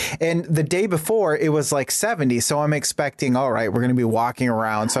felt weird. And the day before, it was like 70. So I'm expecting, all right, we're going to be walking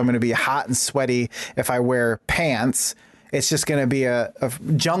around. So I'm going to be hot and sweaty if I wear pants. It's just going to be a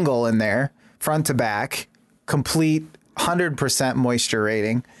jungle in there, front to back, complete 100% moisture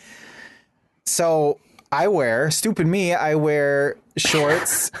rating. So I wear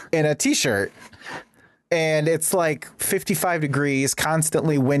shorts and a t-shirt. And it's like 55 degrees,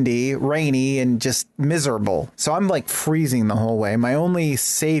 constantly windy, rainy, and just miserable. So I'm like freezing the whole way. My only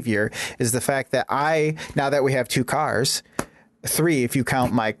savior is the fact that now that we have 2 cars, 3 if you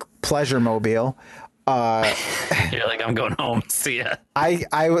count my pleasure mobile. You're like, I'm going home. See ya. I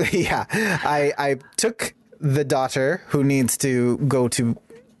took the daughter who needs to go home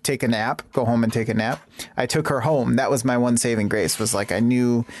and take a nap. I took her home. That was my one saving grace, was like, I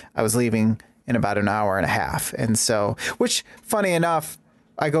knew I was leaving in about an hour and a half. And so, which funny enough,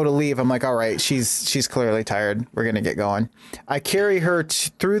 I go to leave. I'm like, all right, she's clearly tired. We're going to get going. I carry her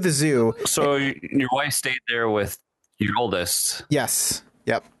through the zoo. So your wife stayed there with your oldest. Yes.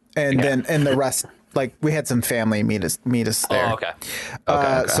 Yep. And then the rest, like we had some family meet us there. Oh,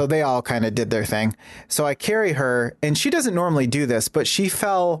 okay. So they all kind of did their thing. So I carry her, and she doesn't normally do this, but she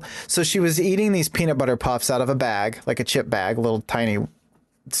fell. So she was eating these peanut butter puffs out of a bag, like a chip bag, a little tiny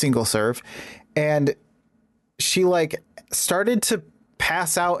single serve. And she like started to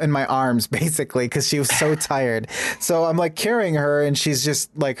pass out in my arms basically because she was so tired. So I'm like carrying her, and she's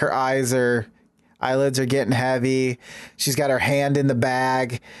just like, her eyelids are getting heavy. She's got her hand in the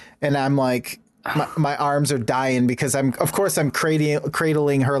bag, and I'm like, my arms are dying because I'm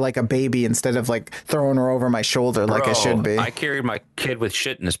cradling her like a baby instead of like throwing her over my shoulder like I should be. I carried my kid with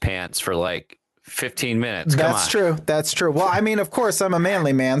shit in his pants for like 15 minutes. That's true. Well, of course, I'm a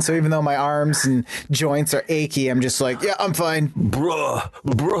manly man, so even though my arms and joints are achy, I'm just like, yeah, I'm fine. Bruh.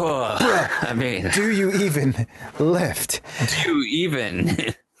 I mean, do you even lift? Do you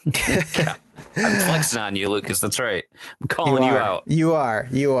even? I'm flexing on you, Lucas. That's right. I'm calling you out. You are.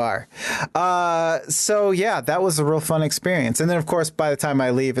 So yeah, that was a real fun experience. And then of course, by the time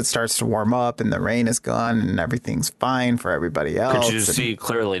I leave, it starts to warm up and the rain is gone and everything's fine for everybody else. Could you see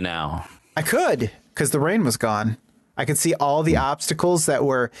clearly now? I could, because the rain was gone. I could see all the obstacles that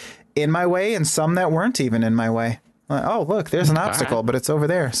were in my way and some that weren't even in my way. Like, oh, look, there's an obstacle, but it's over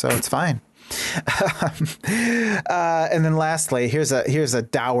there, so it's fine. And then lastly, here's a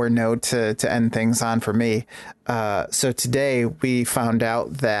dour note to end things on for me. So today we found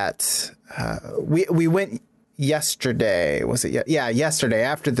out that we went yesterday. Was it? Yeah, yesterday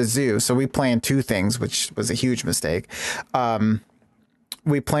after the zoo. So we planned 2 things, which was a huge mistake.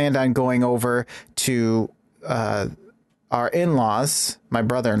 We planned on going over to our in-laws, my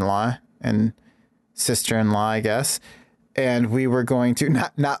brother-in-law and sister-in-law, I guess. And we were going to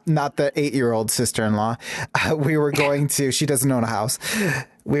not the 8-year-old sister-in-law. We were going to. She doesn't own a house.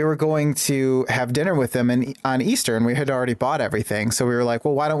 We were going to have dinner with them on Easter, and we had already bought everything. So we were like,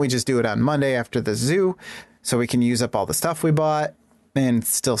 well, why don't we just do it on Monday after the zoo, so we can use up all the stuff we bought and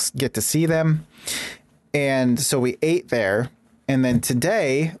still get to see them. And so we ate there. And then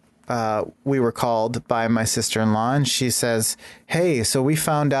today, we were called by my sister-in-law, and she says, "Hey, so we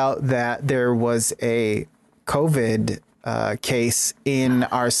found out that there was a COVID case in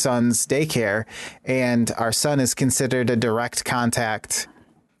our son's daycare, and our son is considered a direct contact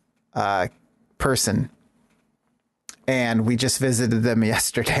person. And we just visited them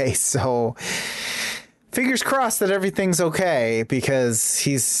yesterday, so fingers crossed that everything's okay, because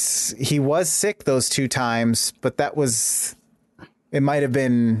he was sick those 2 times, but it was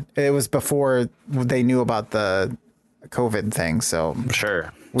before they knew about the COVID thing. So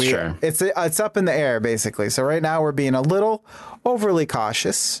Sure. It's up in the air basically. So right now we're being a little overly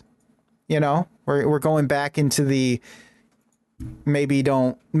cautious. We're going back into the maybe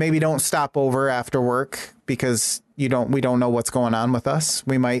don't stop over after work, because we don't know what's going on with us.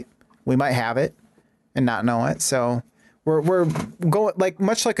 We might have it and not know it. So we're going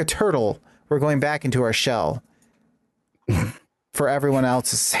much like a turtle. We're going back into our shell for everyone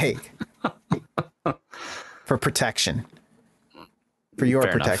else's sake, for protection, for your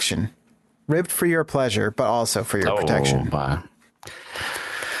Fair protection, enough. Ribbed for your pleasure, but also for your protection. Wow.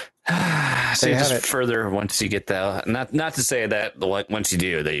 So There you just have it. further, once you get that, not to say that once you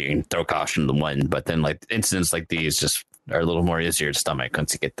do that you can throw caution to the wind, but then incidents like these just are a little more easier to stomach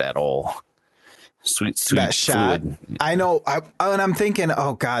once you get that old sweet That shot. fluid. I know. And I'm thinking,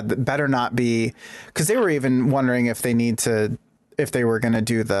 oh God, that better not be, because they were even wondering if they were going to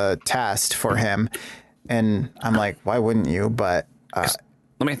do the test for him. And I'm like, why wouldn't you? But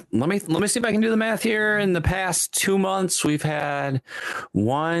Let me see if I can do the math here. In the past 2 months, we've had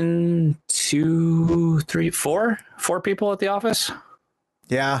 1, 2, 3, 4 people at the office.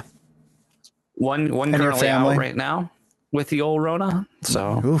 yeah. One your currently family? out right now with the old Rona.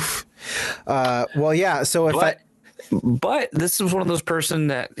 So, Oof. Well, yeah. So if but this is one of those person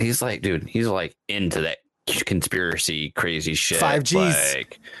that he's like, dude, he's like into that conspiracy crazy shit. 5Gs.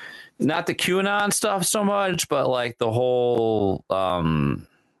 Like, not the QAnon stuff so much, but like the whole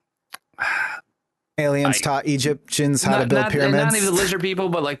aliens taught Egyptians how to build not pyramids. even the lizard people,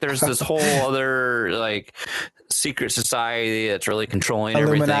 but like there's this whole other like secret society that's really controlling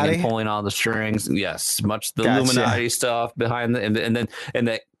Illuminati? everything and pulling all the strings. Yes, much the Gotcha. Illuminati stuff behind and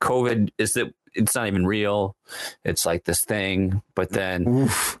that COVID is that it's not even real. It's like this thing, but then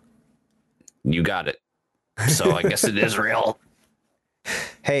Oof. you got it. So I guess it is real.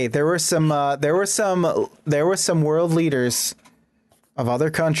 Hey, there were some world leaders of other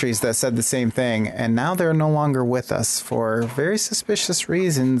countries that said the same thing, and now they're no longer with us for very suspicious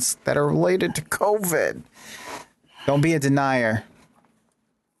reasons that are related to COVID. Don't be a denier.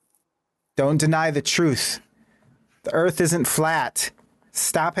 Don't deny the truth. The earth isn't flat.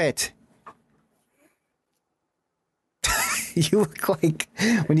 Stop it. You look like,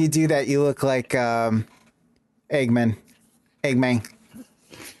 when you do that, you look like Eggman.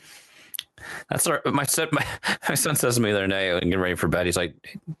 That's what my son says to me the other day, getting ready for bed. He's like,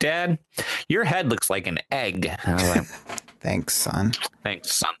 "Dad, your head looks like an egg." And I was like, Thanks, son.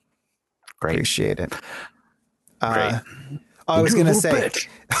 "Thanks, son. Great, Appreciate it. great." I was going to say,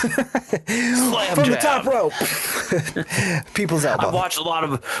 Slam from the jab. top rope. People's elbow. I've watched a lot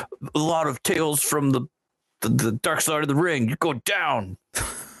of tales from the dark side of the ring. You go down.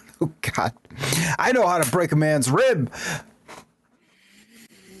 Oh, God. I know how to break a man's rib.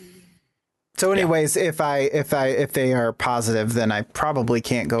 So anyways, if they are positive, then I probably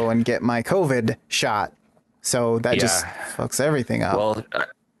can't go and get my COVID shot. So that just fucks everything up. Well,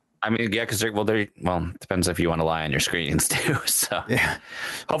 I mean, yeah, because it depends if you want to lie on your screenings too. So Yeah,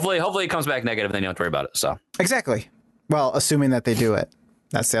 hopefully it comes back negative, then you don't have to worry about it. So exactly. Well, assuming that they do it.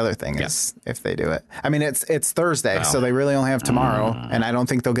 That's the other thing is if they do it. I mean, it's Thursday, so they really only have tomorrow, and I don't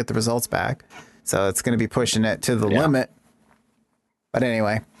think they'll get the results back. So it's going to be pushing it to the limit. But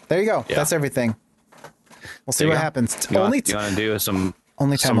anyway, there you go. Yeah. That's everything. We'll see what happens. You want to do some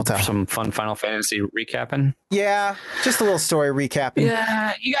time will tell. Some fun Final Fantasy recapping? Yeah, just a little story recapping.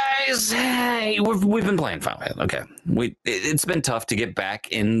 Yeah, you guys, hey, we've been playing Final Fantasy. Okay, it's been tough to get back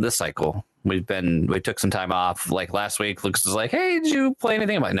in the cycle. We took some time off. Like last week, Lucas was like, "Hey, did you play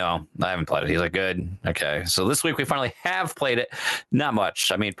anything?" I'm like, "No, I haven't played it." He's like, "Good, okay." So this week we finally have played it. Not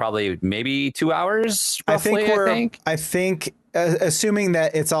much. I mean, probably maybe 2 hours. Roughly, I think assuming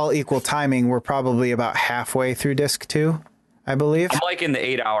that it's all equal timing, we're probably about halfway through disc 2, I believe. I'm like in the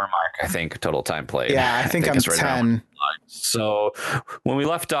 8-hour mark. I think total time played. Yeah, I think I'm it's right 10. around. So when we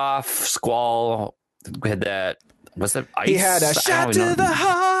left off, Squall had that. Was that ice? He had a shot to the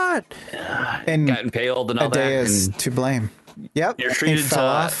heart, and got impaled and all that. Adea is And to blame. Yep, you're he treated fell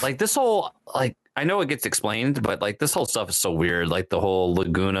off. like this whole like I know it gets explained, but like this whole stuff is so weird. Like the whole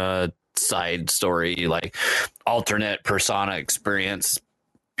Laguna side story, like alternate persona experience.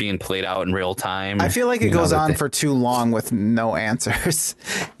 being played out in real time. I feel like it goes on for too long with no answers.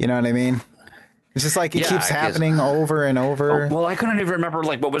 You know what I mean? It's just like it keeps happening over and over. Well, I couldn't even remember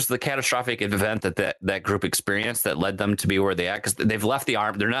like what was the catastrophic event that group experienced that led them to be where they at, because they've left the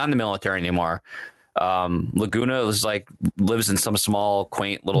army. They're not in the military anymore. Laguna is like lives in some small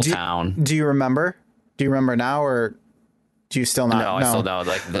quaint little town. Do you remember? Do you remember now, or do you still not? No, I still know.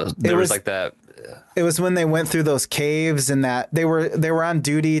 Like there was like that. It was when they went through those caves and that they were on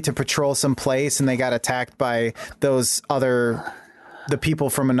duty to patrol some place and they got attacked by the people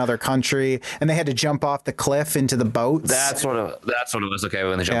from another country, and they had to jump off the cliff into the boats. That's what it was. Okay,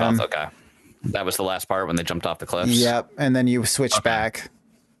 when they jumped off. Okay, that was the last part when they jumped off the cliffs. Yep, and then you switched back.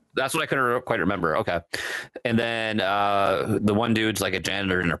 That's what I couldn't quite remember. Okay, and then the one dude's like a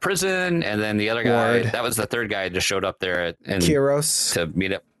janitor in a prison, and then the other guy, that was the third guy, just showed up there and Kiros to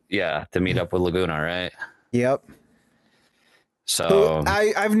meet up. Yeah, to meet up with Laguna, right? Yep. So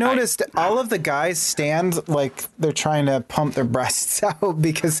I've noticed all of the guys stand like they're trying to pump their breasts out,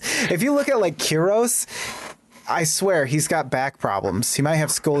 because if you look at like Kiros, I swear he's got back problems. He might have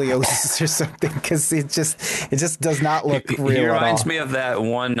scoliosis or something, because it just does not look real. He reminds me of that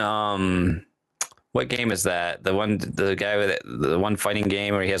one. What game is that? The guy with the one fighting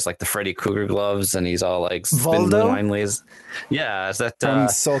game where he has like the Freddy Krueger gloves and he's all like Voldo? Yeah, is that from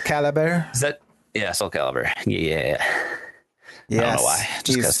Soul Calibur? Is that Soul Calibur? Yeah. Yes. I don't know why.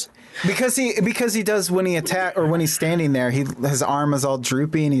 Just because he does when he attack or when he's standing there, his arm is all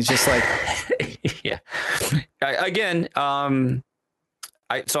droopy and he's just like yeah. Again,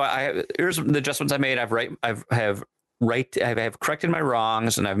 here's the adjustments I made. I have corrected my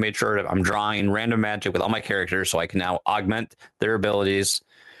wrongs, and I've made sure that I'm drawing random magic with all my characters, so I can now augment their abilities.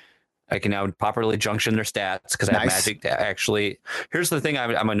 I can now properly junction their stats because I have magic to actually. Here's the thing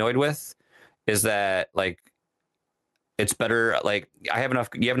I'm annoyed with is that like it's better. Like you have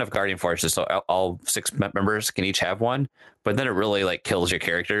enough Guardian Forces, so all 6 members can each have one. But then it really like kills your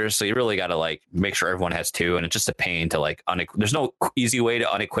characters, so you really got to like make sure everyone has 2, and it's just a pain to like there's no easy way to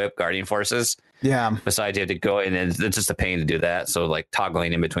unequip Guardian Forces. Yeah. Besides, you have to go in, and it's just a pain to do that. So like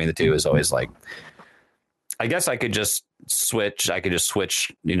toggling in between the 2 is always like. I guess I could just switch.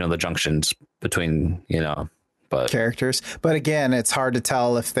 The junctions between but characters. But again, it's hard to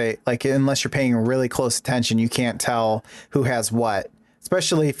tell if they like unless you're paying really close attention. You can't tell who has what,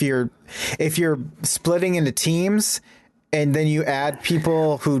 especially if you're splitting into teams. And then you add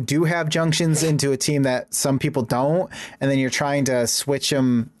people who do have junctions into a team that some people don't, and then you're trying to switch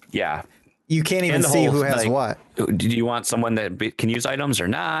them. Yeah. You can't even see who has what. Do you want someone that can use items or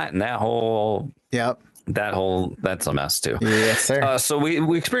not? And that whole... Yep. That's a mess too. Yes, sir. So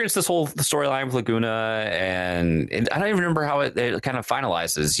we experienced this whole storyline with Laguna, and I don't even remember how it kind of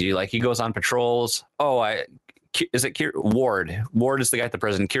finalizes. He goes on patrols. Is it Ward? Ward is the guy at the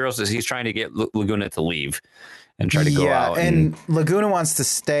prison. Kiros he's trying to get Laguna to leave and try to go out. And Laguna wants to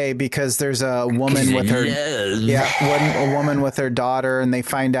stay because there's a woman with her. A woman with her daughter, and they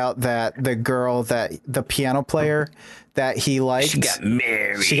find out that the girl the piano player that he liked, she got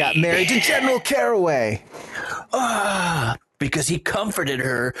married to General Caraway. Because he comforted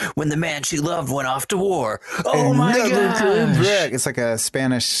her when the man she loved went off to war. Oh my god! It's like a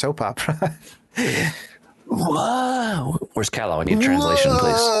Spanish soap opera. Whoa! Where's Callow? I need a translation,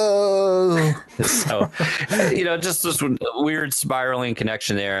 please. So, just this weird spiraling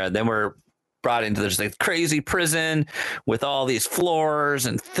connection there. Then we're brought into this like crazy prison with all these floors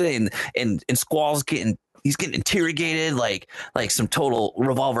and Squall's he's getting interrogated like some total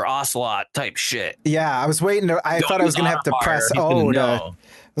Revolver Ocelot type shit. Yeah, I was waiting. I thought I was going to have to press O to.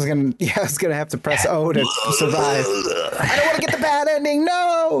 I was gonna have to press O to survive. I don't want to get the bad ending.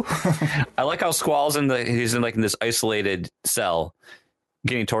 No. I like how Squall's he's in this isolated cell,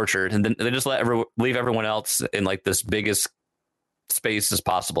 getting tortured, and then they just leave everyone else in like this biggest space as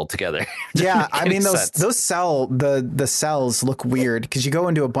possible together. Yeah, I mean the cells look weird because you go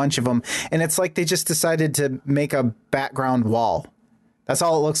into a bunch of them, and it's like they just decided to make a background wall. That's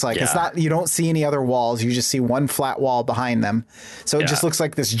all it looks like. Yeah. It's not, you don't see any other walls. You just see one flat wall behind them. So it just looks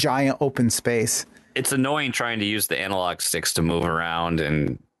like this giant open space. It's annoying trying to use the analog sticks to move around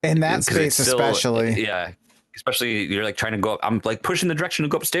and in that space, especially. Yeah. Especially you're like trying to go up. I'm like pushing the direction to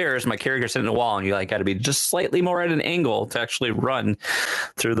go upstairs. My character's sitting in the wall, and you like got to be just slightly more at an angle to actually run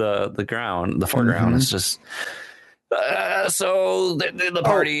through the ground, the foreground. Mm-hmm. It's just. So the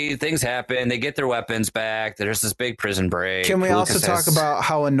party, things happen. They get their weapons back. There's this big prison break. Can we also talk about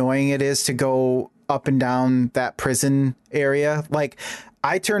how annoying it is to go up and down that prison area? Like,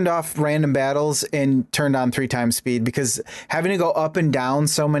 I turned off random battles and turned on 3 times speed because having to go up and down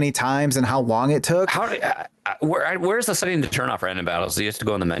so many times and how long it took. Where's the setting to turn off random battles? Do you have to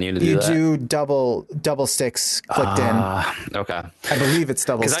go in the menu to do You that? do double sticks clicked in. Okay. I believe it's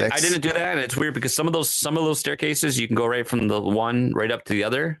double Because sticks. I didn't do that, and it's weird because some of those staircases you can go right from the one right up to the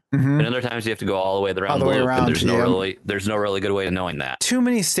other, and other times you have to go all the way around the way loop, around, and there's no yeah. really good way of knowing that. Too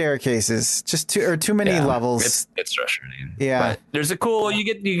many staircases, just too many levels. It's frustrating. Yeah. But there's a cool.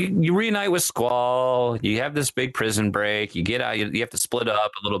 You reunite with Squall. You have this big prison break. You get out. You have to split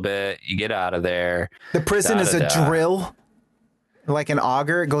up a little bit. You get out of there. The prison is a drill, like an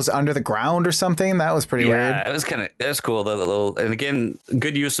auger. It goes under the ground or something. That was pretty weird. Yeah, it was cool. The little, and again,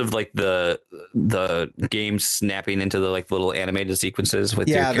 good use of like the game snapping into the like little animated sequences with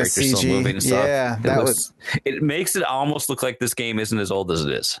your character still moving and stuff. Yeah, it makes it almost look like this game isn't as old as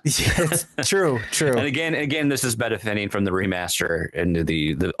it is. It's true. And again, this is benefiting from the remaster and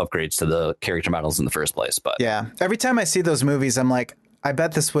the upgrades to the character models in the first place. But yeah, every time I see those movies, I'm like, I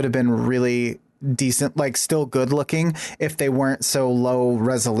bet this would have been really decent, like still good looking if they weren't so low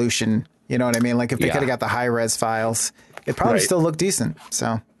resolution. You know what I mean? Like if they could have got the high res files, it probably still looked decent.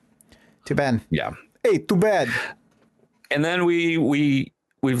 So too bad. Yeah. Hey, too bad. And then we've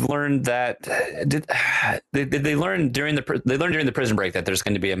learned that they learned during the prison break that there's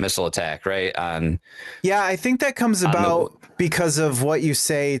going to be a missile attack, right? Yeah, I think that comes about because of what you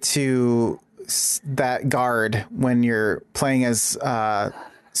say to that guard when you're playing as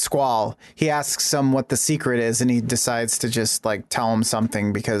Squall. He asks him what the secret is, and he decides to just like tell him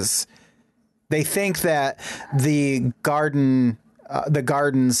something because they think that the gardens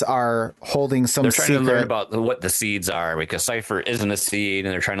are holding some they're trying secret. to learn about what the seeds are because Cypher isn't a seed,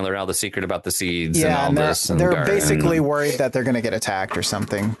 and they're trying to learn all the secret about the seeds. Yeah, and all and this. they're basically worried that they're going to get attacked or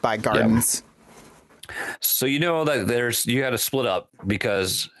something by gardens. Yep. So you know that you got to split up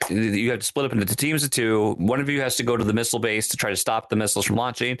because you have to split up into teams of two. One of you has to go to the missile base to try to stop the missiles from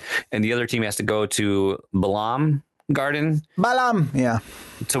launching, and the other team has to go to Balam Garden. Balam, yeah.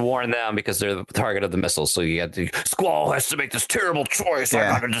 To warn them because they're the target of the missiles. So you got Squall has to make this terrible choice. Yeah.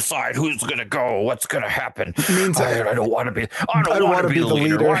 I got to decide who's going to go, what's going to happen. Means I don't want to be. I don't want to be the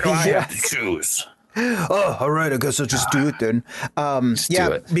leader. Why do I have to choose? Oh, all right. I guess I'll just do it then.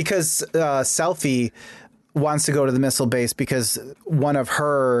 Do it. Because Selfie wants to go to the missile base because one of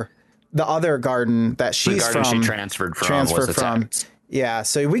the other garden that she's garden from, she transferred from. Yeah.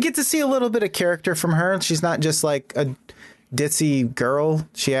 So we get to see a little bit of character from her. She's not just like a ditzy girl.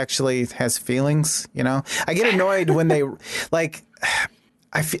 She actually has feelings, you know. I get annoyed when they like.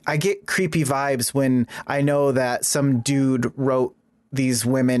 I get creepy vibes when I know that some dude wrote these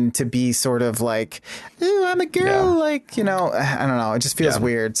women to be sort of like, ooh, I'm a girl, like, you know, I don't know. It just feels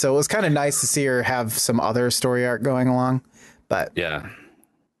weird. So it was kind of nice to see her have some other story arc going along. But yeah,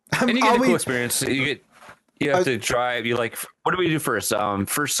 and you get a cool experience. You have to drive. You like, what do we do first?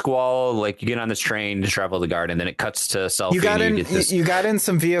 First Squall, like you get on this train to travel the garden, then it cuts to Selfie. You got in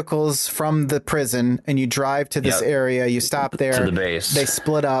some vehicles from the prison, and you drive to this area. You stop there to the base. They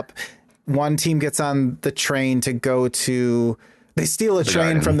split up. One team gets on the train to go to. They steal a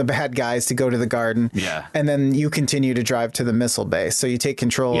train from the bad guys to go to the garden. Yeah. And then you continue to drive to the missile base. So you take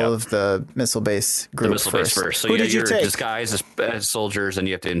control of the missile base group first. So who did you take? Disguised as soldiers, and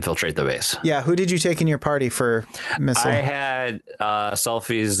you have to infiltrate the base. Yeah. Who did you take in your party for missile? I had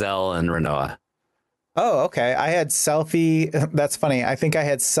Selfie, Zell, and Renoa. Oh, okay. I had Selfie. That's funny. I think I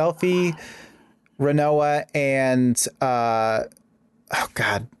had Selfie, Renoa, and oh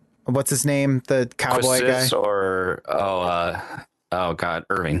God. What's his name? The cowboy guy? Or oh God,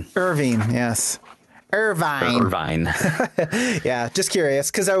 Irving. Irving, yes. Irvine. Yeah, just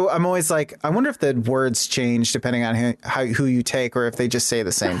curious because I'm always like, I wonder if the words change depending on who you take or if they just say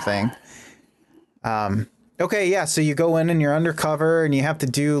the same thing. Okay, yeah. So you go in and you're undercover and you have to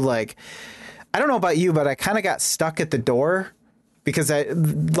do like, I don't know about you, but I kind of got stuck at the door. Because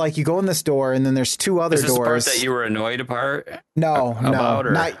you go in this door and then there's two other doors. Is this the part that you were annoyed about? No,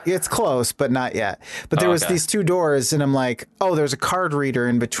 not. It's close, but not yet. But there was these two doors, and I'm like, oh, there's a card reader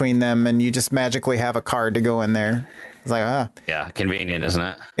in between them, and you just magically have a card to go in there. It's like, yeah, convenient, isn't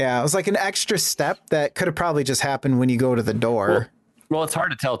it? Yeah, it was like an extra step that could have probably just happened when you go to the door. Well, it's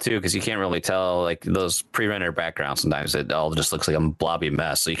hard to tell too because you can't really tell like those pre-rendered backgrounds. Sometimes it all just looks like a blobby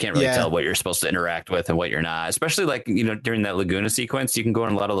mess, so you can't really tell what you're supposed to interact with and what you're not. Especially like during that Laguna sequence, you can go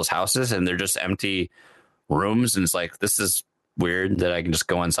in a lot of those houses and they're just empty rooms, and it's like this is weird that I can just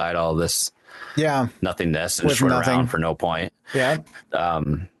go inside all this nothingness and just run around for no point. Yeah.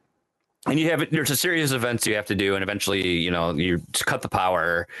 And there's a series of events you have to do, and eventually, you cut the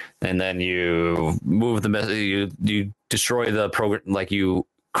power, and then you move the missile, you destroy the program, like you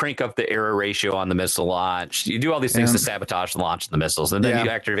crank up the error ratio on the missile launch. You do all these things to sabotage the launch of the missiles, and then you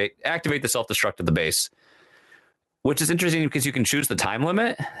activate the self-destruct of the base. which is interesting because you can choose the time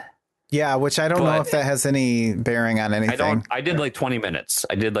limit. Yeah, which I don't know But- if that has any bearing on anything. I did like 20 minutes.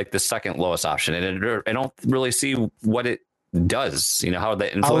 I did like the second lowest option, and I don't really see what it does. You know how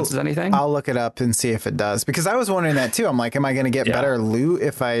that influences anything. I'll look it up and see if it does, because I was wondering that too. I'm like, am I going to get Yeah. better loot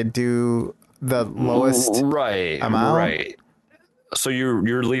if I do the lowest? Right. amount? Right. So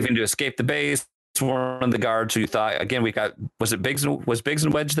you're leaving to escape the base. One of the guards who thought again was Biggs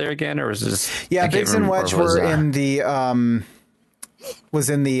and Wedge there again, or was this? Yeah, I can't Biggs and remember Wedge what it was,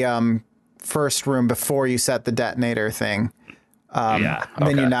 were in the first room before you set the detonator thing. yeah.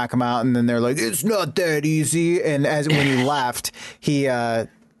 Then you okay. knock them out, and then they're like, "It's not that easy." And as when you left, he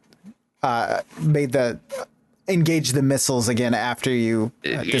made the engage the missiles again after you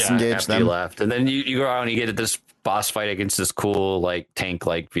disengage after them. you left, and then you go out and you get this boss fight against this cool like tank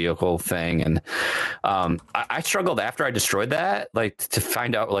like vehicle thing, and I struggled after I destroyed that, like to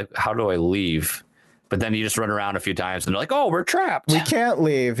find out like how do I leave. But then you just run around a few times and they're like, oh, we're trapped. We can't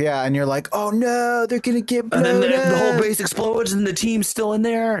leave. Yeah, and you're like, "Oh no, they're gonna get blown And then the whole up." base explodes and the team's still in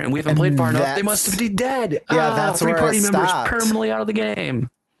there and we haven't played far enough. They must be dead. Yeah, that's three where it party members stopped. permanently out of the game.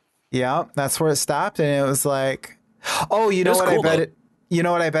 Yeah, that's where it stopped, and it was like, "Oh, you know was what cool, I bet though. it? You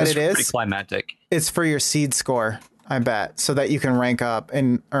know what I bet It's it pretty is? climactic. It's for your seed score, I bet, so that you can rank up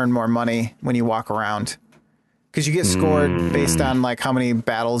and earn more money when you walk around. Because you get scored based on like how many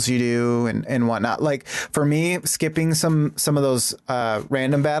battles you do and whatnot. Like for me, skipping some of those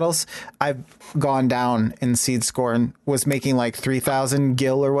random battles, I've gone down in seed score and was making like 3,000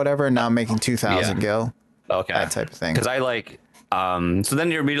 gil or whatever, and now I'm making 2,000 Yeah. gil. Okay. That type of thing. Because I like, so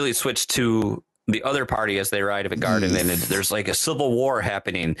then you immediately switch to the other party as they ride a garden, and there's like a civil war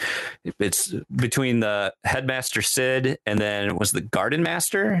happening. It's between the headmaster Sid and then was the garden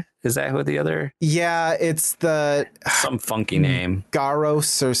master. Is that who the other? Yeah, it's the Some funky name.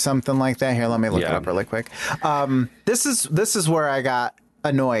 Garos or something like that. Here, let me look it Yeah. up really quick. This is where I got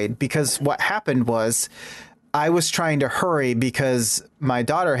annoyed, because what happened was I was trying to hurry because my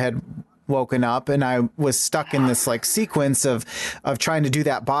daughter had woken up and I was stuck in this like sequence of trying to do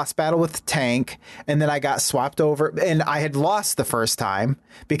that boss battle with the tank, and then I got swapped over and I had lost the first time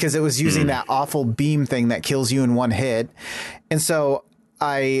because it was using that awful beam thing that kills you in one hit. And so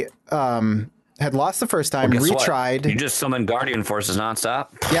I had lost the first time, Guess what? retried. You just summon guardian forces nonstop.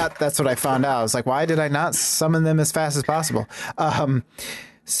 Yeah, that's what I found out. I was like, why did I not summon them as fast as possible?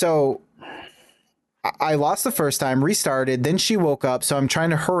 So I lost the first time, restarted, then she woke up, so I'm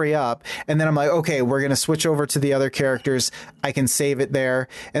trying to hurry up, and then I'm like, okay, we're going to switch over to the other characters. I can save it there.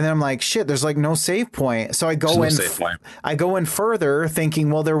 And then I'm like, shit, there's like no save point. So I go There's no save point. I go in further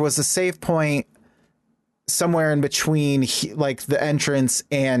thinking, well, there was a save point somewhere in between like the entrance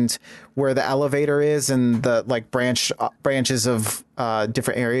and where the elevator is and the like branches of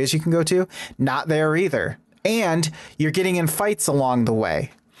different areas you can go to. Not there either. And you're getting in fights along the way.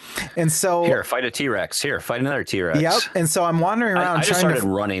 And so Here, fight a T-Rex. Here, fight another T-Rex. Yep. And so I'm wandering around I just trying started to.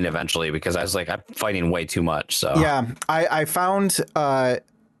 running eventually because I was like, I'm fighting way too much. So Yeah. I found. I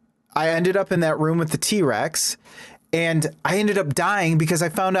ended up in that room with the T-Rex, and I ended up dying because I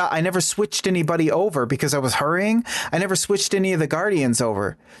found out I never switched anybody over because I was hurrying. I never switched any of the Guardians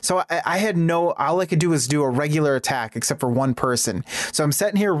over. So I had all I could do was do a regular attack except for one person. So I'm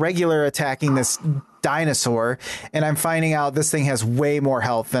sitting here regular attacking this dinosaur, and I'm finding out this thing has way more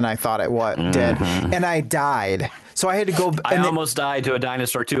health than I thought it did. And I died. So I had to go. I almost died to a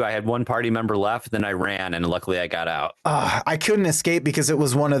dinosaur too. I had one party member left, then I ran, and luckily I got out. I couldn't escape because it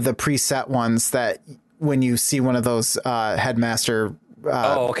was one of the preset ones that when you see one of those headmaster.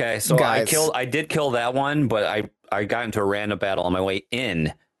 Oh, okay. So guys. I did kill that one, but I got into a random battle on my way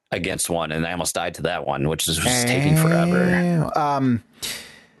in against one, and I almost died to that one, which is just taking forever.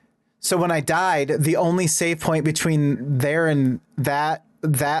 So when I died, the only save point between there and that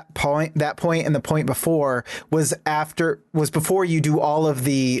point and the point before was before you do all of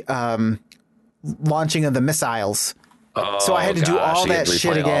the launching of the missiles. So I had to do all that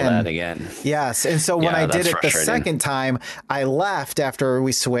shit again. All that again. Yes. And so when Yeah, I did that's it the frustrating. second time, I left after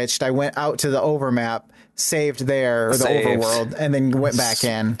we switched. I went out to the overmap, saved there, or the Saved. overworld, and then went back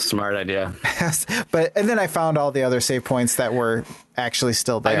in. Smart idea. And then I found all the other save points that were actually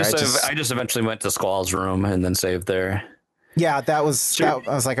still there. I just eventually went to Squall's room and then saved there. Yeah, I was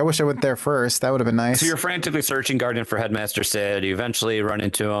like, I wish I went there first. That would have been nice. So you're frantically searching Guardian for Headmaster Sid. You eventually run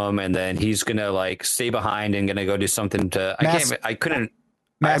into him, and then he's gonna like stay behind and gonna go do something to. I couldn't.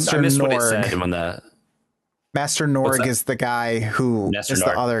 Master I missed what it Norg. said when the. Master What's Norg that? is the guy who Master is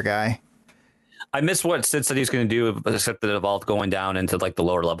Norg. the other guy. I missed what Sid said he was going to do, except that it involved going down into like the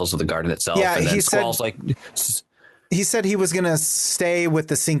lower levels of the garden itself. Yeah, and then he said- Squall's like, he said he was going to stay with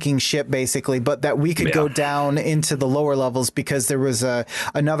the sinking ship basically, but that we could go down into the lower levels because there was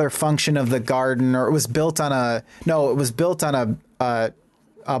another function of the garden, or it was built on a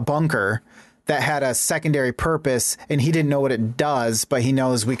bunker that had a secondary purpose, and he didn't know what it does, but he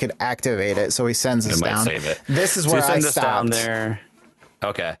knows we could activate it, so he sends us down. Save it. This is where I stopped. Down there.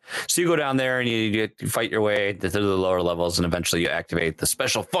 Okay, so you go down there and you fight your way to the lower levels, and eventually you activate the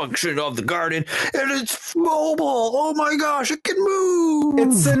special function of the garden, and it's mobile. Oh my gosh, it can move!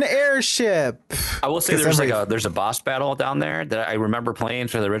 It's an airship. I will say there's a boss battle down there that I remember playing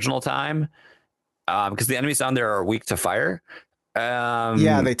for the original time, because the enemies down there are weak to fire.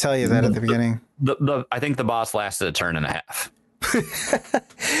 Yeah, they tell you that at the beginning. I think the boss lasted a turn and a half.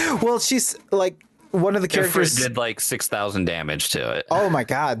 Well, she's like. One of the characters did like 6,000 damage to it. Oh my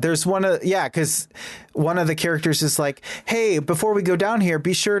God. There's because one of the characters is like, hey, before we go down here,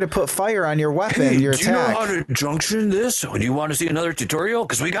 be sure to put fire on your weapon, your attack. Do you know how to junction this? Do you want to see another tutorial?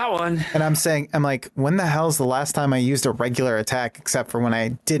 Because we got one. And I'm like, when the hell's the last time I used a regular attack except for when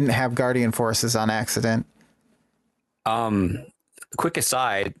I didn't have Guardian Forces on accident? Quick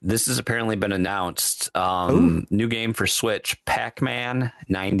aside, this has apparently been announced. New game for Switch, Pac-Man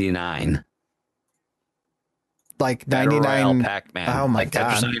 99. Like 99 Pac-Man. Oh my like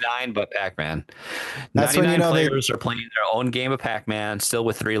God. Tetris 99, but Pac-Man. That's 99 when you know players are playing their own game of Pac-Man, still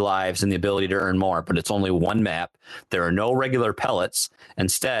with 3 lives and the ability to earn more, but it's only one map. There are no regular pellets.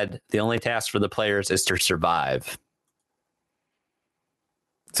 Instead, the only task for the players is to survive.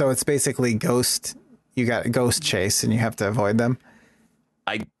 So it's basically ghost. You got a ghost chase and you have to avoid them.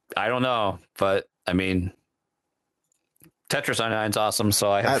 I don't know, but I mean, Tetris 99 is awesome,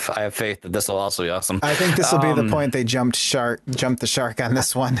 so I have faith that this will also be awesome. I think this will be the point they jumped the shark on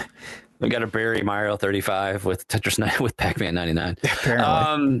this one. We got to bury Mario 35 with with Pac-Man 99.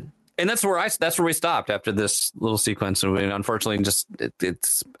 Apparently. And that's where we stopped after this little sequence. And unfortunately,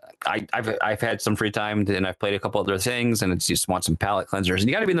 I've had some free time and I've played a couple other things, and it's just want some palate cleansers. And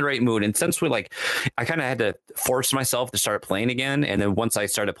you got to be in the right mood. And since I kind of had to force myself to start playing again. And then once I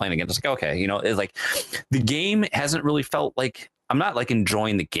started playing again, it's like, okay, it's like the game hasn't really felt like I'm not like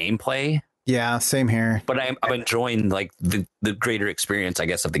enjoying the gameplay. Yeah, same here. But I'm enjoying like the greater experience, I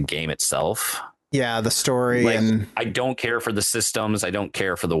guess, of the game itself. Yeah, the story, and I don't care for the systems. I don't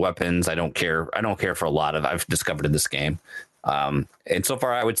care for the weapons. I don't care for a lot of I've discovered in this game. And so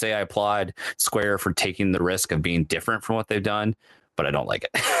far, I would say I applaud Square for taking the risk of being different from what they've done, but I don't like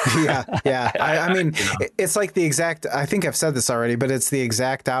it. Yeah. I mean, it's like I think I've said this already, but it's the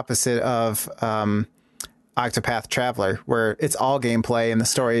exact opposite of Octopath Traveler, where it's all gameplay and the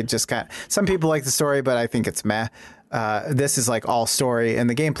story just some people like the story, but I think it's meh. This is like all story and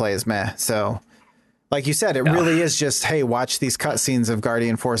the gameplay is meh. So like you said, it really is just, hey, watch these cutscenes of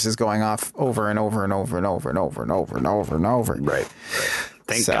Guardian Forces going off over and over and over and over and over and over and over and over. Right.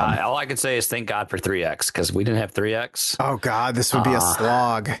 Thank God. All I could say is thank God for 3X, because we didn't have 3X. Oh God, this would be a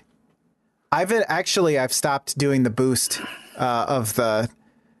slog. I've stopped doing the boost of the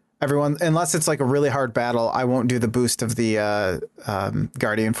everyone, unless it's like a really hard battle. I won't do the boost of the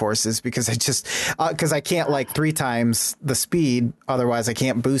Guardian Forces because I can't like 3 times the speed. Otherwise I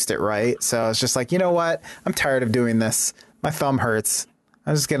can't boost it right. So it's just like, you know what? I'm tired of doing this. My thumb hurts.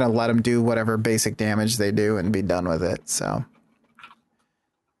 I'm just going to let them do whatever basic damage they do and be done with it. So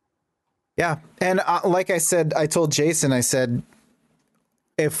yeah. And like I said, I told Jason, I said,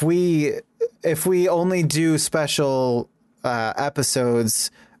 if we only do special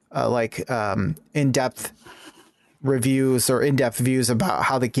episodes, in-depth reviews or in-depth views about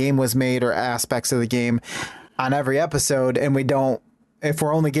how the game was made or aspects of the game on every episode, and if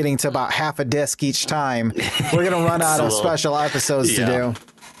we're only getting to about half a disc each time, we're going to run out of special episodes to do.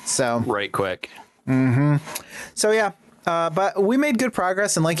 So right quick. Mm-hmm. So yeah, but we made good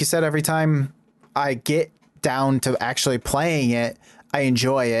progress. And like you said, every time I get down to actually playing it, I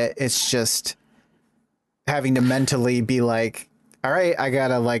enjoy it. It's just having to mentally be like, all right, I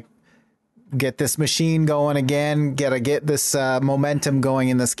gotta like get this machine going again, get this momentum going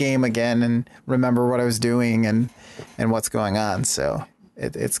in this game again, and remember what I was doing and what's going on. So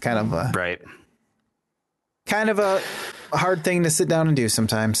it's kind of a hard thing to sit down and do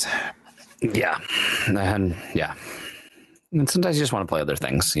sometimes. Yeah. And sometimes you just want to play other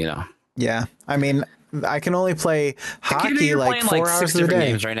things, Yeah. I mean, I can only play hockey like 4 hours a day.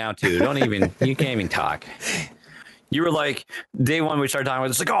 Games right now too. You can't even talk. You were like, day one we started talking about,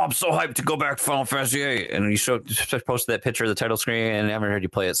 it's like, oh, I'm so hyped to go back to Final Fantasy VIII. And you posted that picture of the title screen and I haven't heard you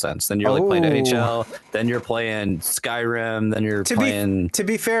play it since. Then you're like playing NHL, then you're playing Skyrim, then you're playing... To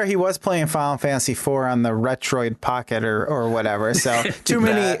be fair, he was playing Final Fantasy IV on the Retroid Pocket or whatever. So too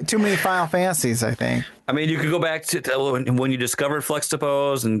many Final Fantasies, I think. I mean, you could go back to when you discovered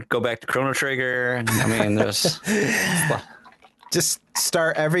Flex-to-Pose and go back to Chrono Trigger. I mean, there's... Just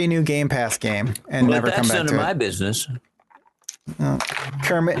start every new Game Pass game and never come back to it. That's none of my business.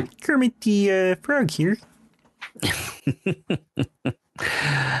 Kermit the Frog here.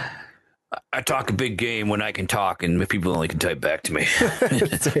 I talk a big game when I can talk, and people only can type back to me.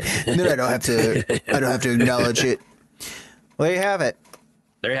 And then I don't have to acknowledge it. Well, there you have it.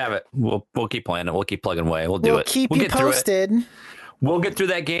 There you have it. We'll keep playing it. We'll keep plugging away. We'll do it. Keep you posted. We'll get through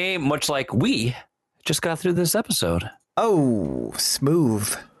that game, much like we just got through this episode. Oh,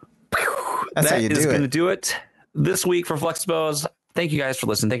 smooth. That's how you do it. That is going to do it this week for Flex-to-Pose. Thank you guys for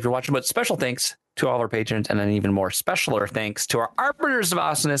listening. Thank you for watching. But special thanks to all of our patrons, and an even more specialer thanks to our arbiters of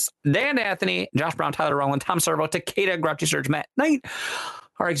awesomeness, Dan Anthony, Josh Brown, Tyler Rowland, Tom Servo, Takeda, Grouchy Surge, Matt Knight,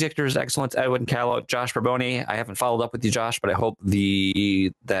 our executors, excellence, Edwin Callow, Josh Barboni. I haven't followed up with you, Josh, but I hope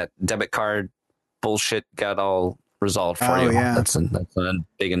that debit card bullshit got all resolved for you. Yeah. That's a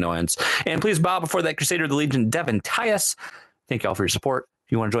big annoyance. And please bow before that Crusader of the Legion, Devin Tyus. Thank you all for your support.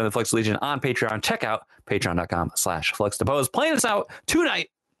 If you want to join the Flex Legion on Patreon, check out patreon.com/Flex-to-Pose. Playing us out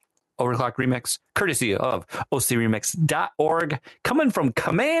tonight, Overclock Remix, courtesy of ocremix.org. Coming from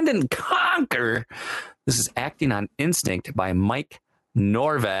Command and Conquer, this is Acting on Instinct by Mike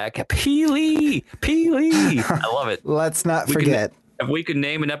Norvak. Peely. I love it. Let's not forget. If we could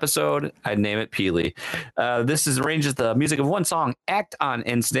name an episode, I'd name it Peely. This arranges the music of one song, Act on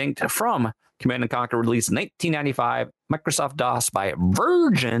Instinct, from Command and Conquer, released 1995, Microsoft DOS by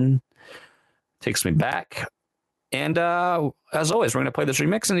Virgin. Takes me back. And as always, we're going to play this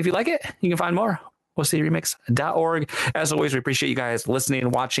remix. And if you like it, you can find more. OCRemix.org. As always, we appreciate you guys listening,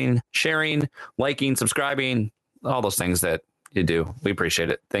 watching, sharing, liking, subscribing, all those things that you do. We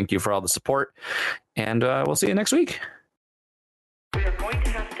appreciate it. Thank you for all the support. And we'll see you next week. We are going to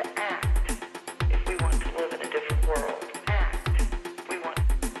have to act if we want to live in a different world. Act. We want to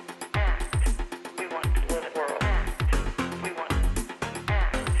act. We want to live in a world. Act. We want to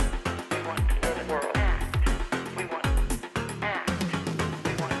act. We want to live in a world. Act. We want to act.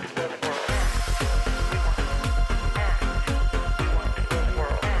 We want to live in a world. Act. We want to act. We want to live in a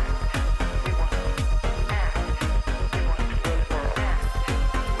world. Act. We want to act. We want to live in a world. Act.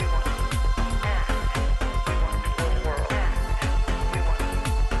 We want to act. We want to live in a world.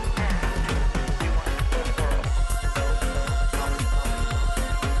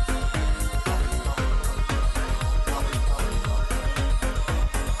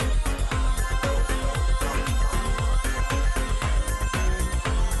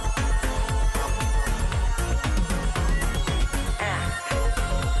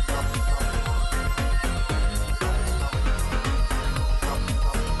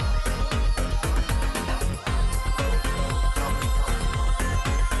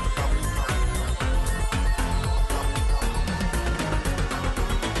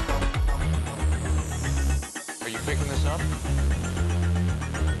 Are you picking this up?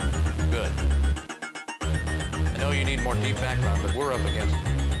 Good. I know you need more deep background, but we're up against it.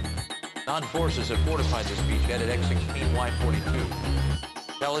 Non-forces have fortified this beachhead at X-16Y42.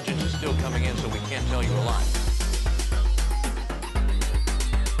 Intelligence is still coming in, so we can't tell you a lot.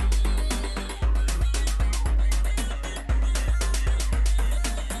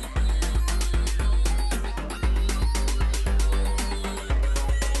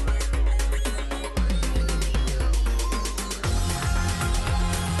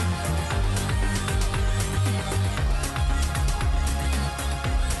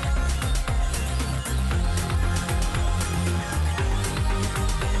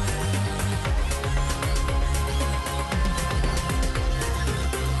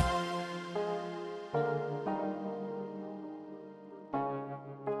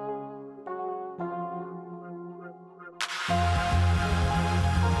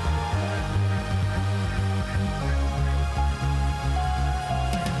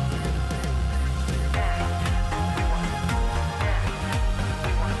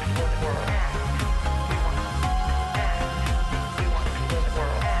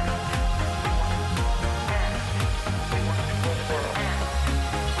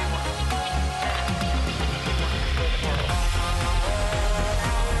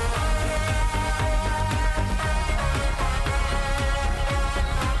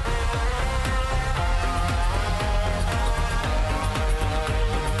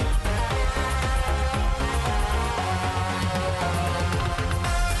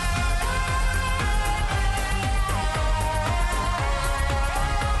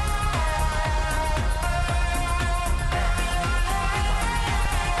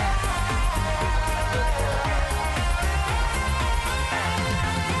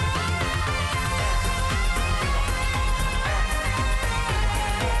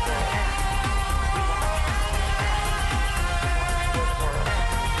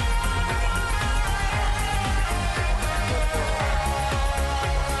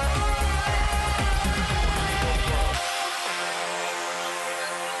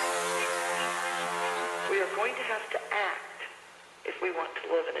 going to have to act if we want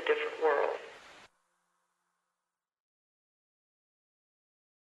to live in a different world.